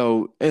 well,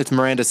 so it's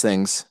Miranda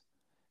Sings.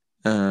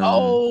 Yeah,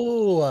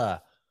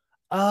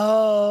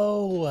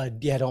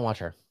 don't watch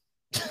her.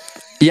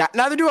 Yeah,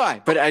 neither do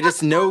I. But I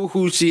just know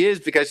who she is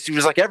because she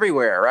was like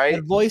everywhere, right?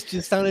 Her voice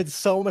just sounded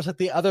so much like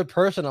the other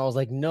person. I was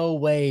like, no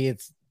way,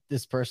 it's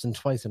this person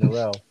twice in a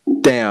row.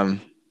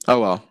 Damn. Oh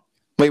well.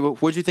 Wait,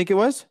 what'd you think it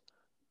was?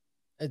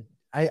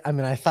 I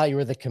mean, I thought you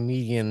were the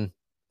comedian.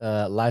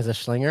 Liza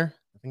Schlinger,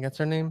 I think that's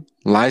her name.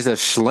 Liza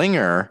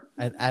Schlinger.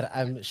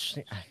 I'm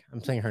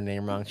saying her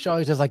name wrong. She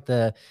always does like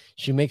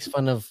she makes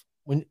fun of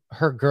when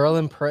her girl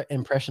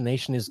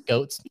impersonation is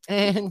goats.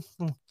 These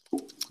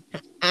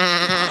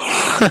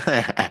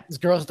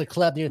girls at the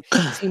club, you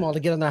see them all to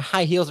get on their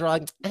high heels. They're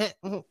like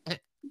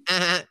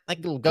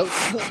little goats.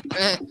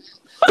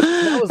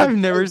 I've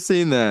never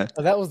seen that.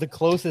 That was the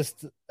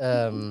closest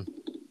thing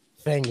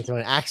to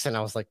an accent.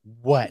 I was like,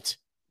 what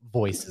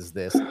voice is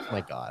this? Oh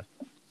my God.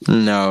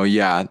 No,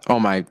 yeah. Oh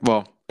my.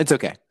 Well, it's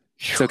okay.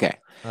 It's okay.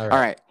 All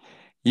right.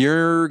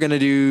 You're gonna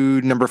do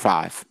number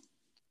 5.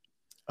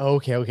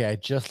 Okay. I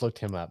just looked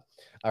him up.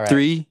 All right.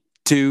 3,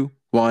 2,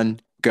 1,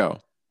 go.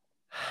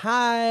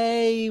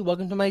 Hi,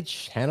 welcome to my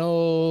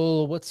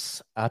channel.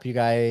 What's up, you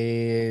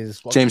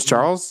guys? James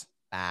Charles?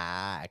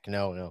 Back.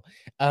 No.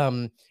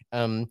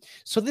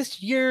 So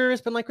this year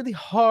has been like really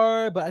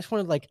hard, but I just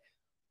wanted to like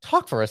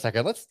talk for a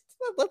second. Let's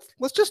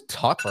just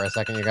talk for a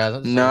second, you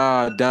guys.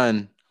 Nah,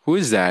 done. Who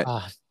is that?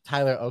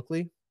 Tyler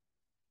Oakley.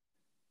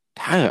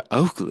 Tyler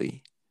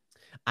Oakley.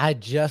 I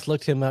just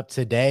looked him up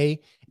today,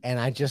 and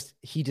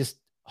he just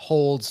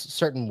holds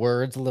certain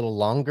words a little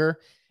longer.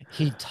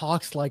 He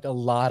talks like a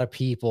lot of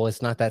people.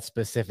 It's not that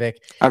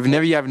specific. I've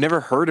never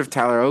heard of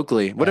Tyler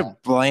Oakley. What a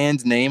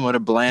bland name. What a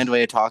bland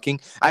way of talking.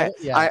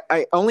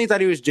 I only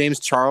thought he was James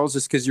Charles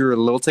just because you were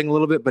lilting a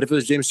little bit. But if it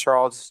was James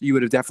Charles, you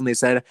would have definitely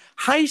said,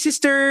 "Hi,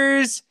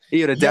 sisters." You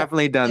would have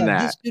definitely done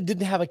that. This dude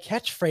didn't have a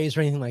catchphrase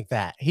or anything like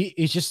that.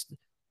 He's just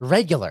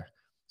regular.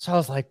 So I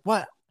was like,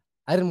 what?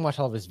 I didn't watch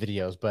all of his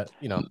videos, but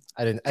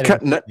I didn't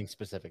anything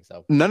specific.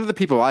 So none of the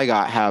people I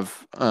got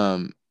have.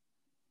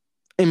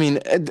 I mean,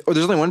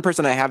 there's only one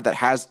person I have that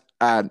has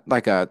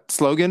like a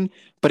slogan,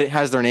 but it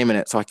has their name in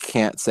it, so I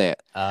can't say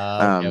it.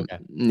 Okay.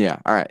 Yeah.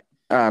 All right.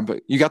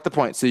 But you got the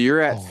point. So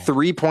you're at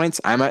 3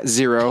 points. I'm at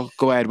 0.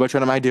 Go ahead. Which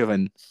one am I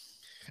doing?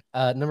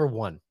 Number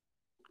 1.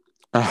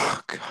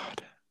 Oh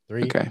God.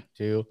 3,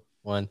 2,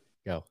 1,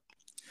 go.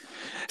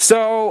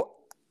 So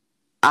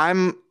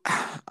I'm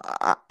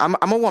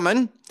a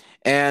woman,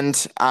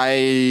 and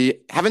I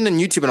haven't done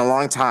YouTube in a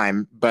long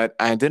time, but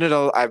I did it.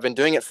 I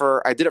did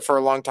it for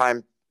a long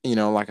time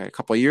like a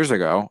couple of years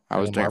ago. I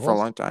was Meghan doing it for a Marbles?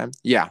 long time.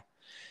 Yeah.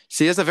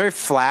 She has a very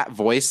flat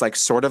voice, like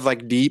sort of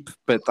like deep,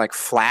 but like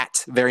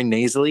flat, very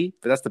nasally.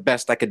 But that's the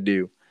best I could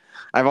do.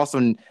 I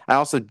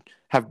also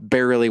have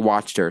barely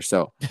watched her,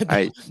 so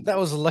That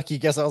was a lucky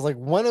guess. I was like,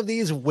 one of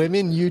these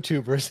women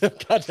YouTubers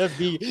have got to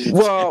be.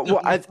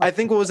 I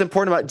think what was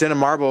important about Jenna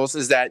Marbles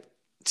is that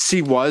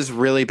she was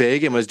really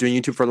big and was doing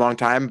YouTube for a long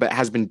time, but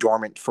has been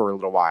dormant for a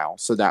little while.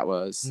 So that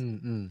was,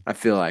 I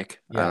feel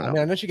like, Yeah, I don't know.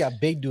 mean, I know she got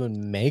big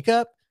doing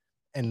makeup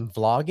and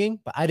vlogging,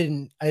 but I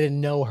didn't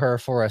know her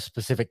for a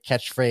specific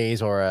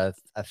catchphrase or a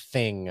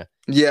thing.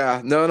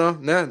 Yeah,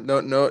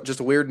 no,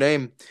 just a weird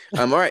name.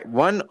 All right,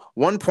 one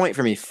point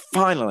for me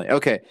finally.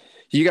 Okay,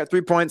 you got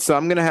 3 points, so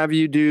I'm gonna have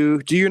you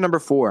do your number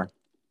 4.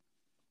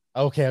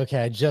 Okay,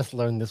 I just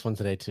learned this one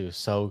today too.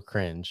 So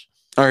cringe.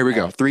 All right, here we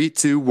go. 3,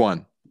 2,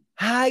 1.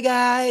 Hi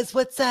guys,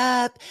 what's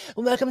up?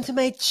 Welcome to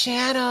my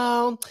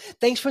channel.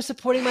 Thanks for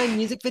supporting my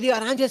music video,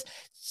 and I'm just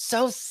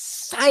so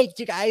psyched,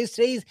 you guys.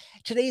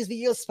 Today's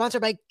video is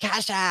sponsored by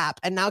Cash App,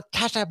 and now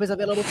Cash App is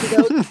available to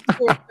those.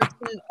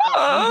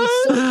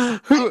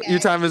 Your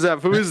time is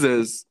up. Who is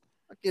this?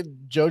 Fucking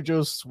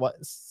JoJo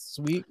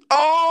Sweet.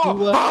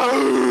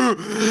 Oh,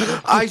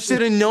 I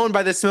should have known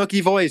by the smoky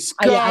voice.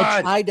 God.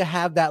 I tried to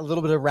have that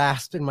little bit of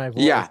rasp in my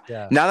voice. Yeah.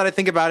 Now that I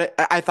think about it,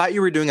 I thought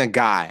you were doing a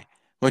guy,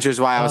 which is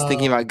why I was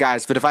thinking about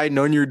guys. But if I had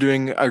known you were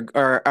doing a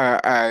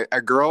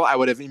girl, I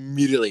would have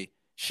immediately.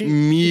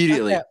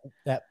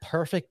 That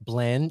perfect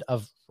blend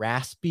of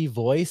raspy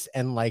voice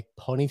and like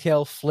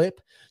ponytail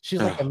flip.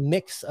 She's like a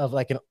mix of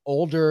like an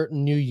older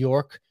New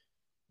York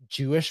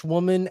Jewish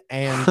woman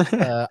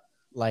and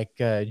like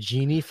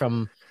Jeannie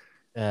from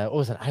what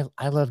was it?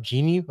 I Love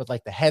Jeannie, with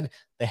like the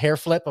hair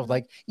flip of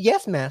like,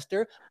 yes,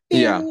 master.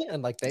 Bing, yeah.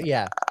 And like that.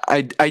 Yeah.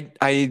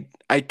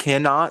 I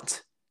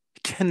cannot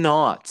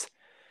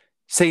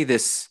say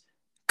this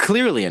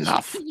clearly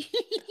enough.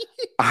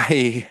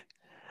 I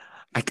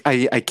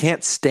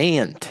can't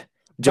stand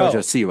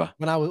JoJo Siwa.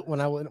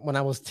 When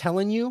I was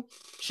telling you,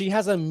 she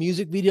has a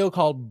music video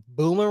called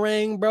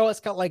Boomerang, bro. It's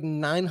got like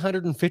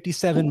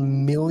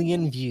 957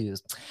 million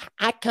views.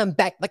 I come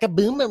back like a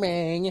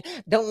boomerang.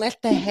 Don't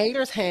let the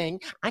haters hang.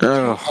 I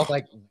was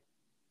like,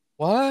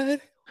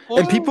 what?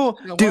 And people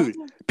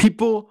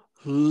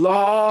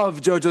love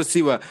JoJo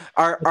Siwa.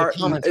 Our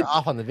comments are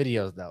off on the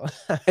videos though.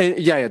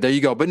 yeah, there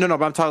you go. But no,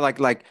 but I'm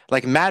talking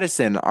like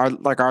Madison, our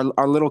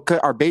little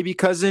our baby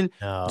cousin,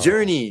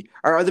 Journey,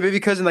 our other baby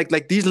cousin,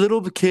 like these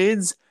little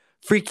kids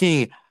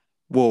freaking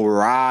will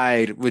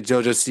ride with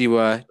JoJo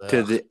Siwa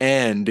to the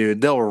end,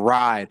 dude. They'll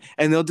ride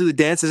and they'll do the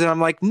dances, and I'm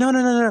like,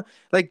 no.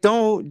 Like,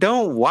 don't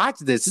watch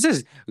this. This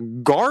is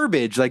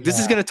garbage. Like, this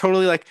is gonna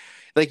totally like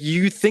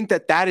you think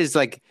that is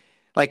like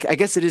I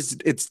guess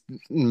it's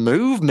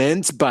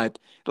movements, but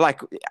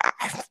like,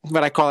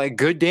 would I call it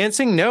good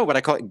dancing? No. Would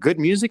I call it good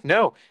music?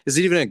 No. Is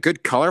it even a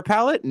good color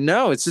palette?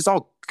 No. It's just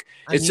all.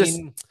 Here's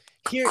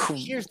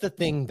the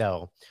thing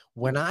though.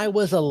 When I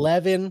was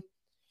 11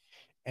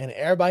 and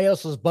everybody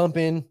else was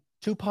bumping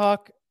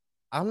Tupac,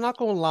 I'm not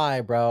gonna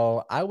lie,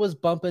 bro. I was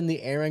bumping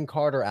the Aaron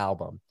Carter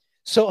album.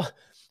 So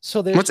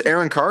there's what's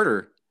Aaron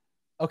Carter?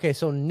 Okay,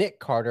 so Nick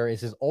Carter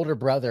is his older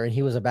brother, and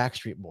he was a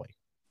Backstreet Boy.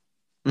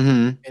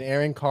 And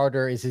Aaron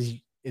Carter is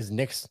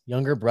Nick's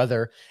younger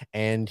brother,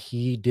 and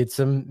he did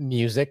some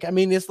music. I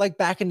mean, it's like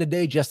back in the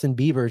day, Justin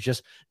Bieber is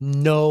just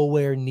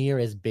nowhere near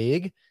as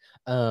big,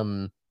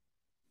 because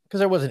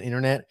there wasn't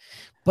internet.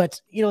 But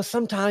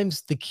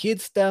sometimes the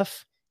kids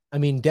stuff. I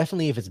mean,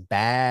 definitely if it's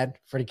bad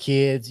for the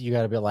kids, you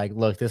got to be like,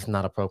 look, this is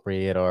not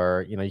appropriate,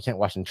 or you can't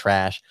watch in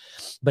trash.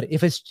 But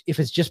if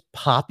it's just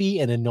poppy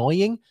and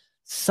annoying,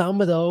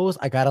 some of those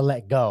I gotta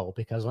let go,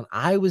 because when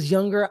I was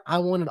younger, I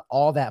wanted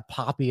all that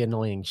poppy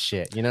annoying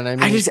shit. You know what I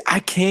mean? I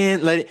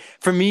can't let it.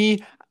 For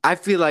me, I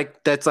feel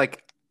like that's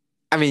like,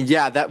 I mean,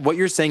 yeah, that what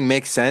you're saying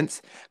makes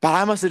sense, but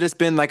I must have just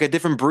been like a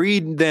different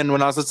breed than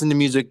when I was listening to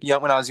music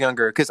when I was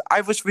younger. Because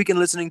I was freaking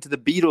listening to the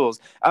Beatles.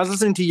 I was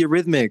listening to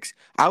Eurythmics.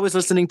 I was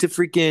listening to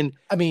freaking.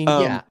 I mean,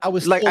 yeah, I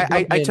was like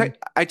I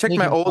checked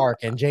my old Park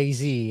and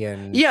Jay-Z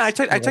and I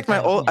checked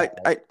my old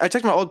I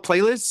checked my old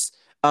playlists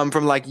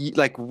from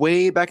like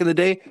way back in the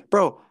day,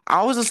 bro.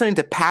 I was listening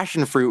to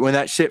Passion Fruit when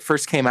that shit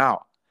first came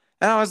out,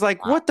 and I was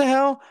like, what the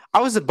hell?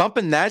 I was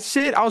bumping that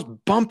shit.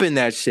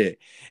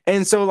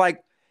 And so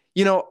like.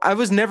 I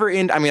was never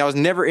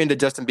into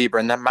Justin Bieber,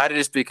 and that might have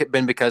just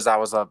been because I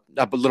was a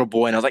little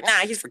boy, and I was like, nah,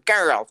 he's for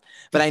girls.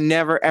 But I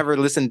never, ever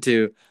listened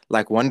to,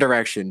 like, One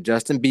Direction,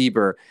 Justin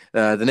Bieber,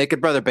 the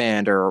Naked Brother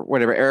Band, or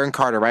whatever, Aaron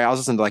Carter, right? I was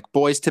listening to, like,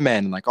 Boys to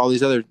Men, like, all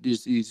these other,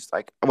 these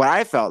like, what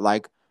I felt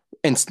like,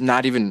 and it's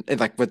not even,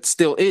 like, what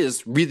still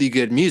is really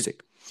good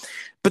music.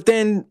 But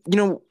then,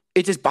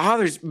 it just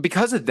bothers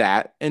because of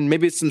that, and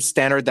maybe it's some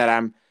standard that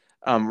I'm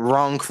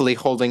wrongfully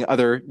holding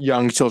other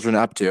young children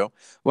up to.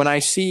 When I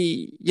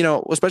see,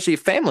 especially a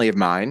family of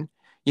mine,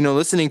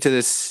 listening to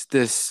this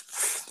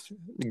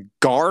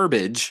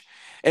garbage,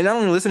 and not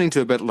only listening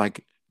to it, but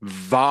like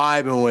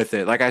vibing with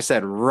it, like I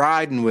said,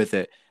 riding with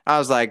it. I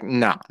was like,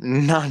 no.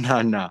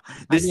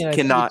 This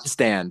cannot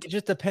stand. It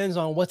just depends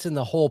on what's in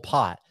the whole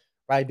pot,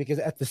 right? Because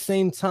at the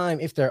same time,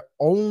 if they're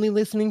only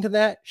listening to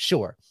that,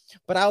 sure.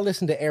 But I'll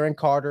listen to Aaron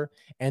Carter,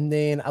 and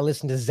then I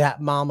listen to Zap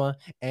Mama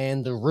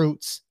and the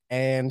Roots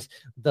and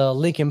the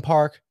Linkin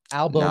Park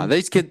album. Nah,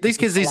 these kids these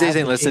days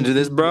ain't listening to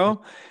this,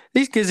 bro.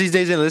 These kids these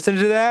days ain't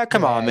listening to that.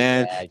 Come on,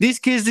 man. These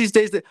kids these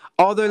days,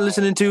 all they're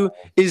listening to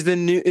is the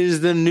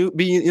new.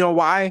 You know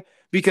why?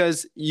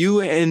 Because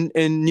you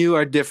and you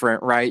are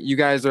different, right? You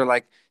guys are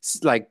like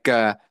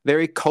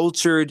very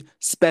cultured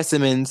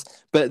specimens,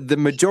 but the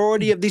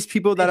majority of these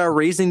people that are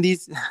raising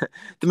these,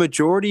 the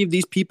majority of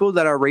these people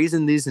that are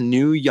raising these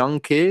new young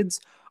kids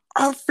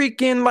are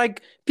freaking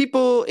like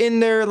people in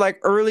their like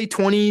early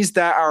 20s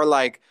that are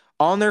like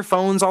on their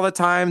phones all the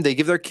time. They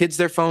give their kids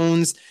their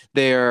phones.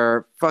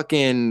 They're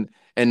fucking,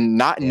 and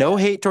no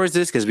hate towards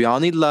this because we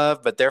all need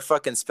love, but they're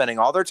fucking spending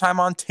all their time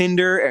on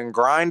Tinder and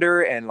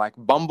Grindr and like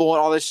Bumble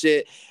and all this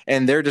shit.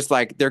 And they're just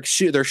like they're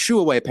shoo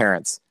away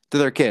parents to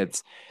their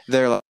kids.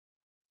 They're like,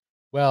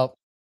 well,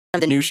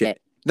 the new shit.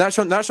 Not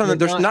showing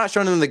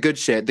them the good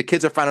shit. The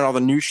kids are finding all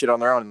the new shit on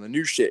their own, and the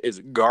new shit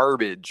is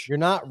garbage. You're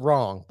not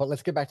wrong, but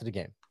let's get back to the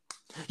game.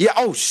 Yeah.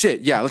 Oh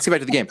shit. Yeah. Let's get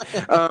back to the game.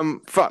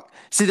 Fuck.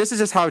 See, this is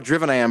just how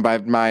driven I am by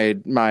my.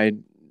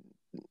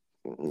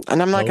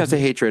 And I'm not gonna say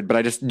hatred, but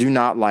I just do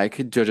not like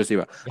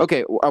JoJo Siwa.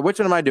 Okay, which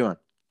one am I doing?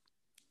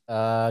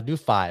 Do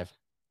 5.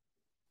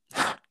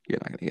 You're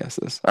not gonna guess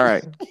this. All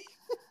right.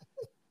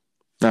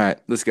 All right.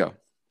 Let's go.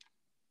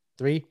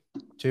 3,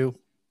 2,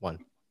 1.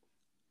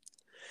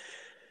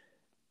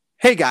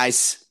 Hey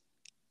guys.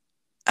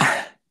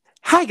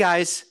 Hi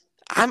guys.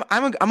 I'm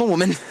a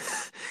woman.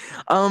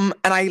 And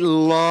I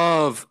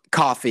love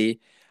coffee.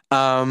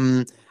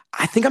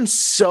 I think I'm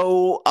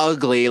so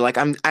ugly. Like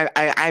I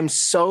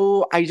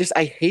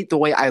hate the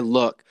way I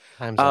look.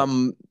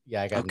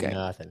 Yeah, I got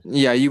nothing.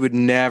 Yeah, you would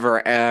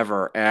never,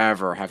 ever,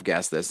 ever have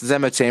guessed this. This is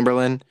Emma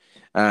Chamberlain.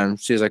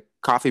 She has a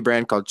coffee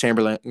brand called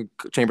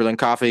Chamberlain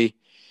Coffee.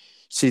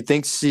 She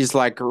thinks she's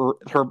like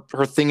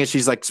her thing is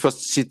she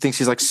thinks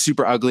she's like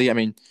super ugly. I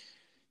mean,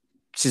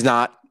 she's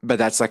not, but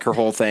that's like her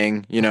whole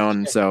thing, you know,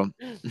 and so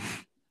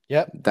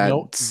yep.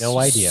 That's no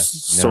idea.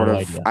 Sort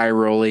of eye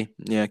rolly.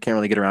 Yeah, can't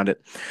really get around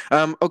it.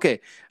 Okay.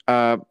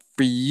 For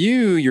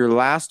you, your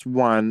last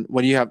one.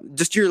 What do you have?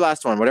 Just your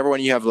last one. Whatever one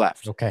you have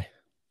left. Okay.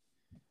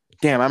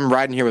 Damn, I'm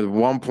riding here with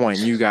 1 point.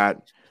 You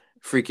got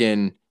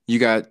 3.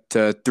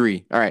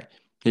 All right,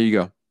 here you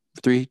go.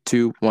 3,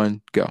 2,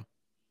 1, go.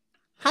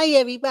 Hi,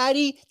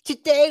 everybody.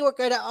 Today we're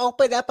going to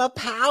open up a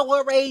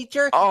Power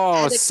Ranger.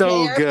 Oh,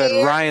 so good.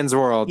 Bear. Ryan's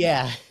World.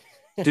 Yeah.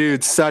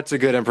 Dude, such a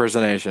good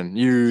impersonation.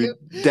 You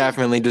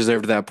definitely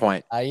deserved that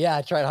point. Yeah,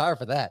 I tried hard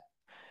for that.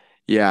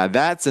 Yeah,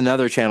 that's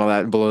another channel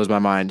that blows my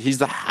mind. He's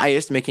the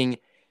highest making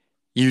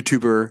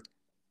YouTuber,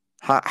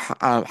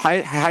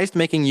 highest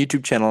making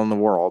YouTube channel in the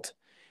world,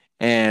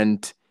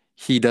 and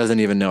he doesn't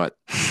even know it.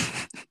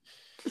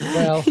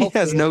 Well, he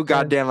has no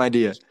goddamn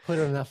idea. Put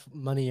enough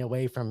money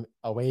away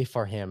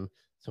for him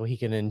so he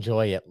can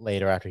enjoy it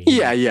later after he.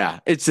 Yeah.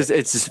 It's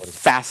just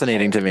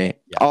fascinating to me.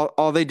 Yeah.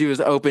 All they do is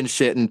open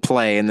shit and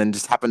play, and then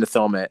just happen to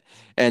film it,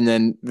 and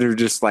then they're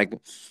just like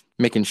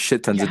making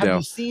shit tons of dough. Have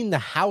you seen the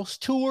house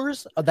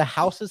tours of the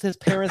houses his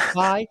parents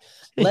buy?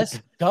 Let's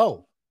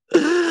go.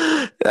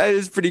 That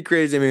is pretty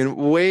crazy. I mean,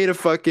 way to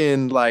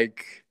fucking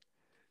like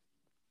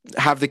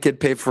have the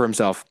kid pay for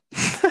himself.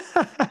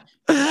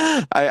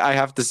 I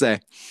have to say.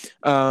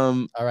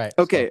 All right.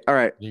 Okay. So all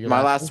right.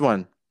 My last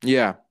one.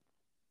 Yeah.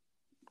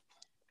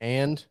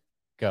 And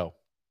go.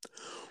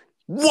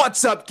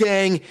 What's up,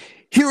 gang?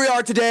 Here we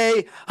are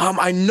today.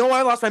 I know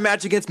I lost my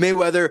match against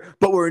Mayweather,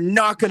 but we're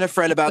not gonna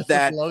fret about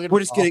that. We're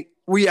just gonna.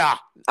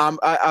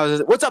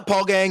 What's up,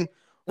 Paul gang?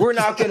 We're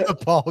not gonna.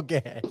 Paul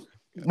gang.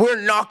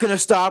 We're not gonna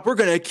stop. We're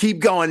gonna keep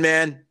going,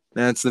 man.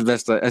 That's the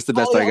best. That's the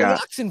best I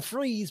got. Oxen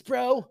freeze,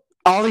 bro.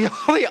 Ollie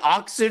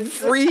oxen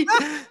free.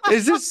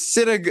 Is this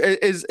shit?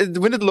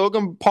 When did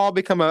Logan Paul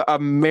become a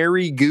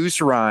Mary Goose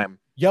rhyme?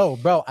 Yo,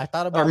 bro, I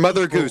thought about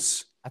Mother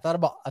Goose. I thought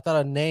about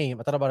a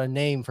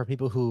name for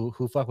people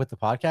who fuck with the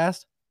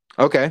podcast.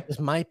 Okay. This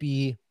might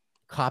be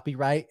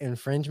copyright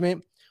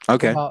infringement.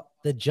 Okay. What about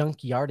the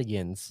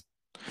Junkyardigans.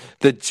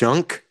 The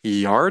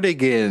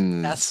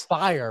Junkyardigans. That's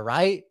fire,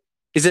 right?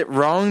 Is it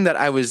wrong that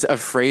I was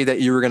afraid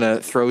that you were gonna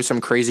throw some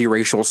crazy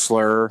racial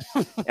slur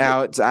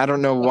out? I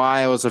don't know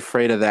why I was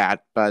afraid of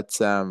that, but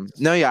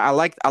no, yeah, I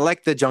like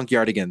the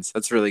Junkyardigans.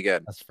 That's really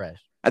good. That's fresh.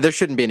 There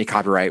shouldn't be any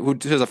copyright. Who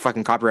has a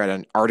fucking copyright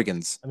on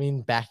Artigans? I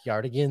mean,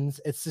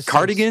 Backyardigans. It's just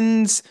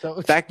Cardigans,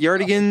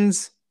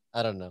 Backyardigans.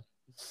 I don't know.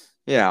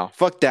 Yeah,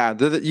 fuck that.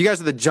 You guys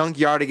are the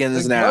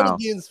Junkyardigans now.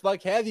 Junkyardigans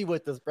fuck heavy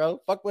with us,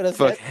 bro. Fuck with us.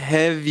 Fuck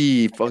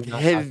heavy. Fuck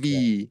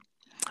heavy.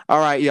 All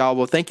right, y'all.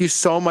 Well, thank you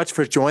so much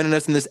for joining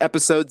us in this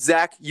episode.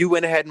 Zach, you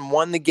went ahead and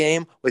won the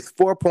game with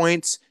 4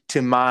 points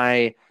to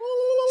my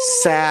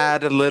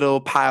sad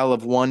little pile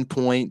of 1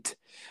 point.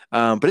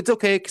 But it's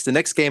okay because the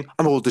next game,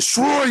 I'm going to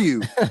destroy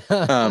you.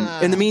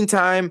 In the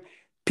meantime,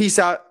 peace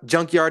out,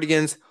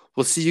 Junkyardigans.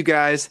 We'll see you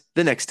guys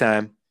the next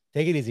time.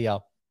 Take it easy,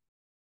 y'all.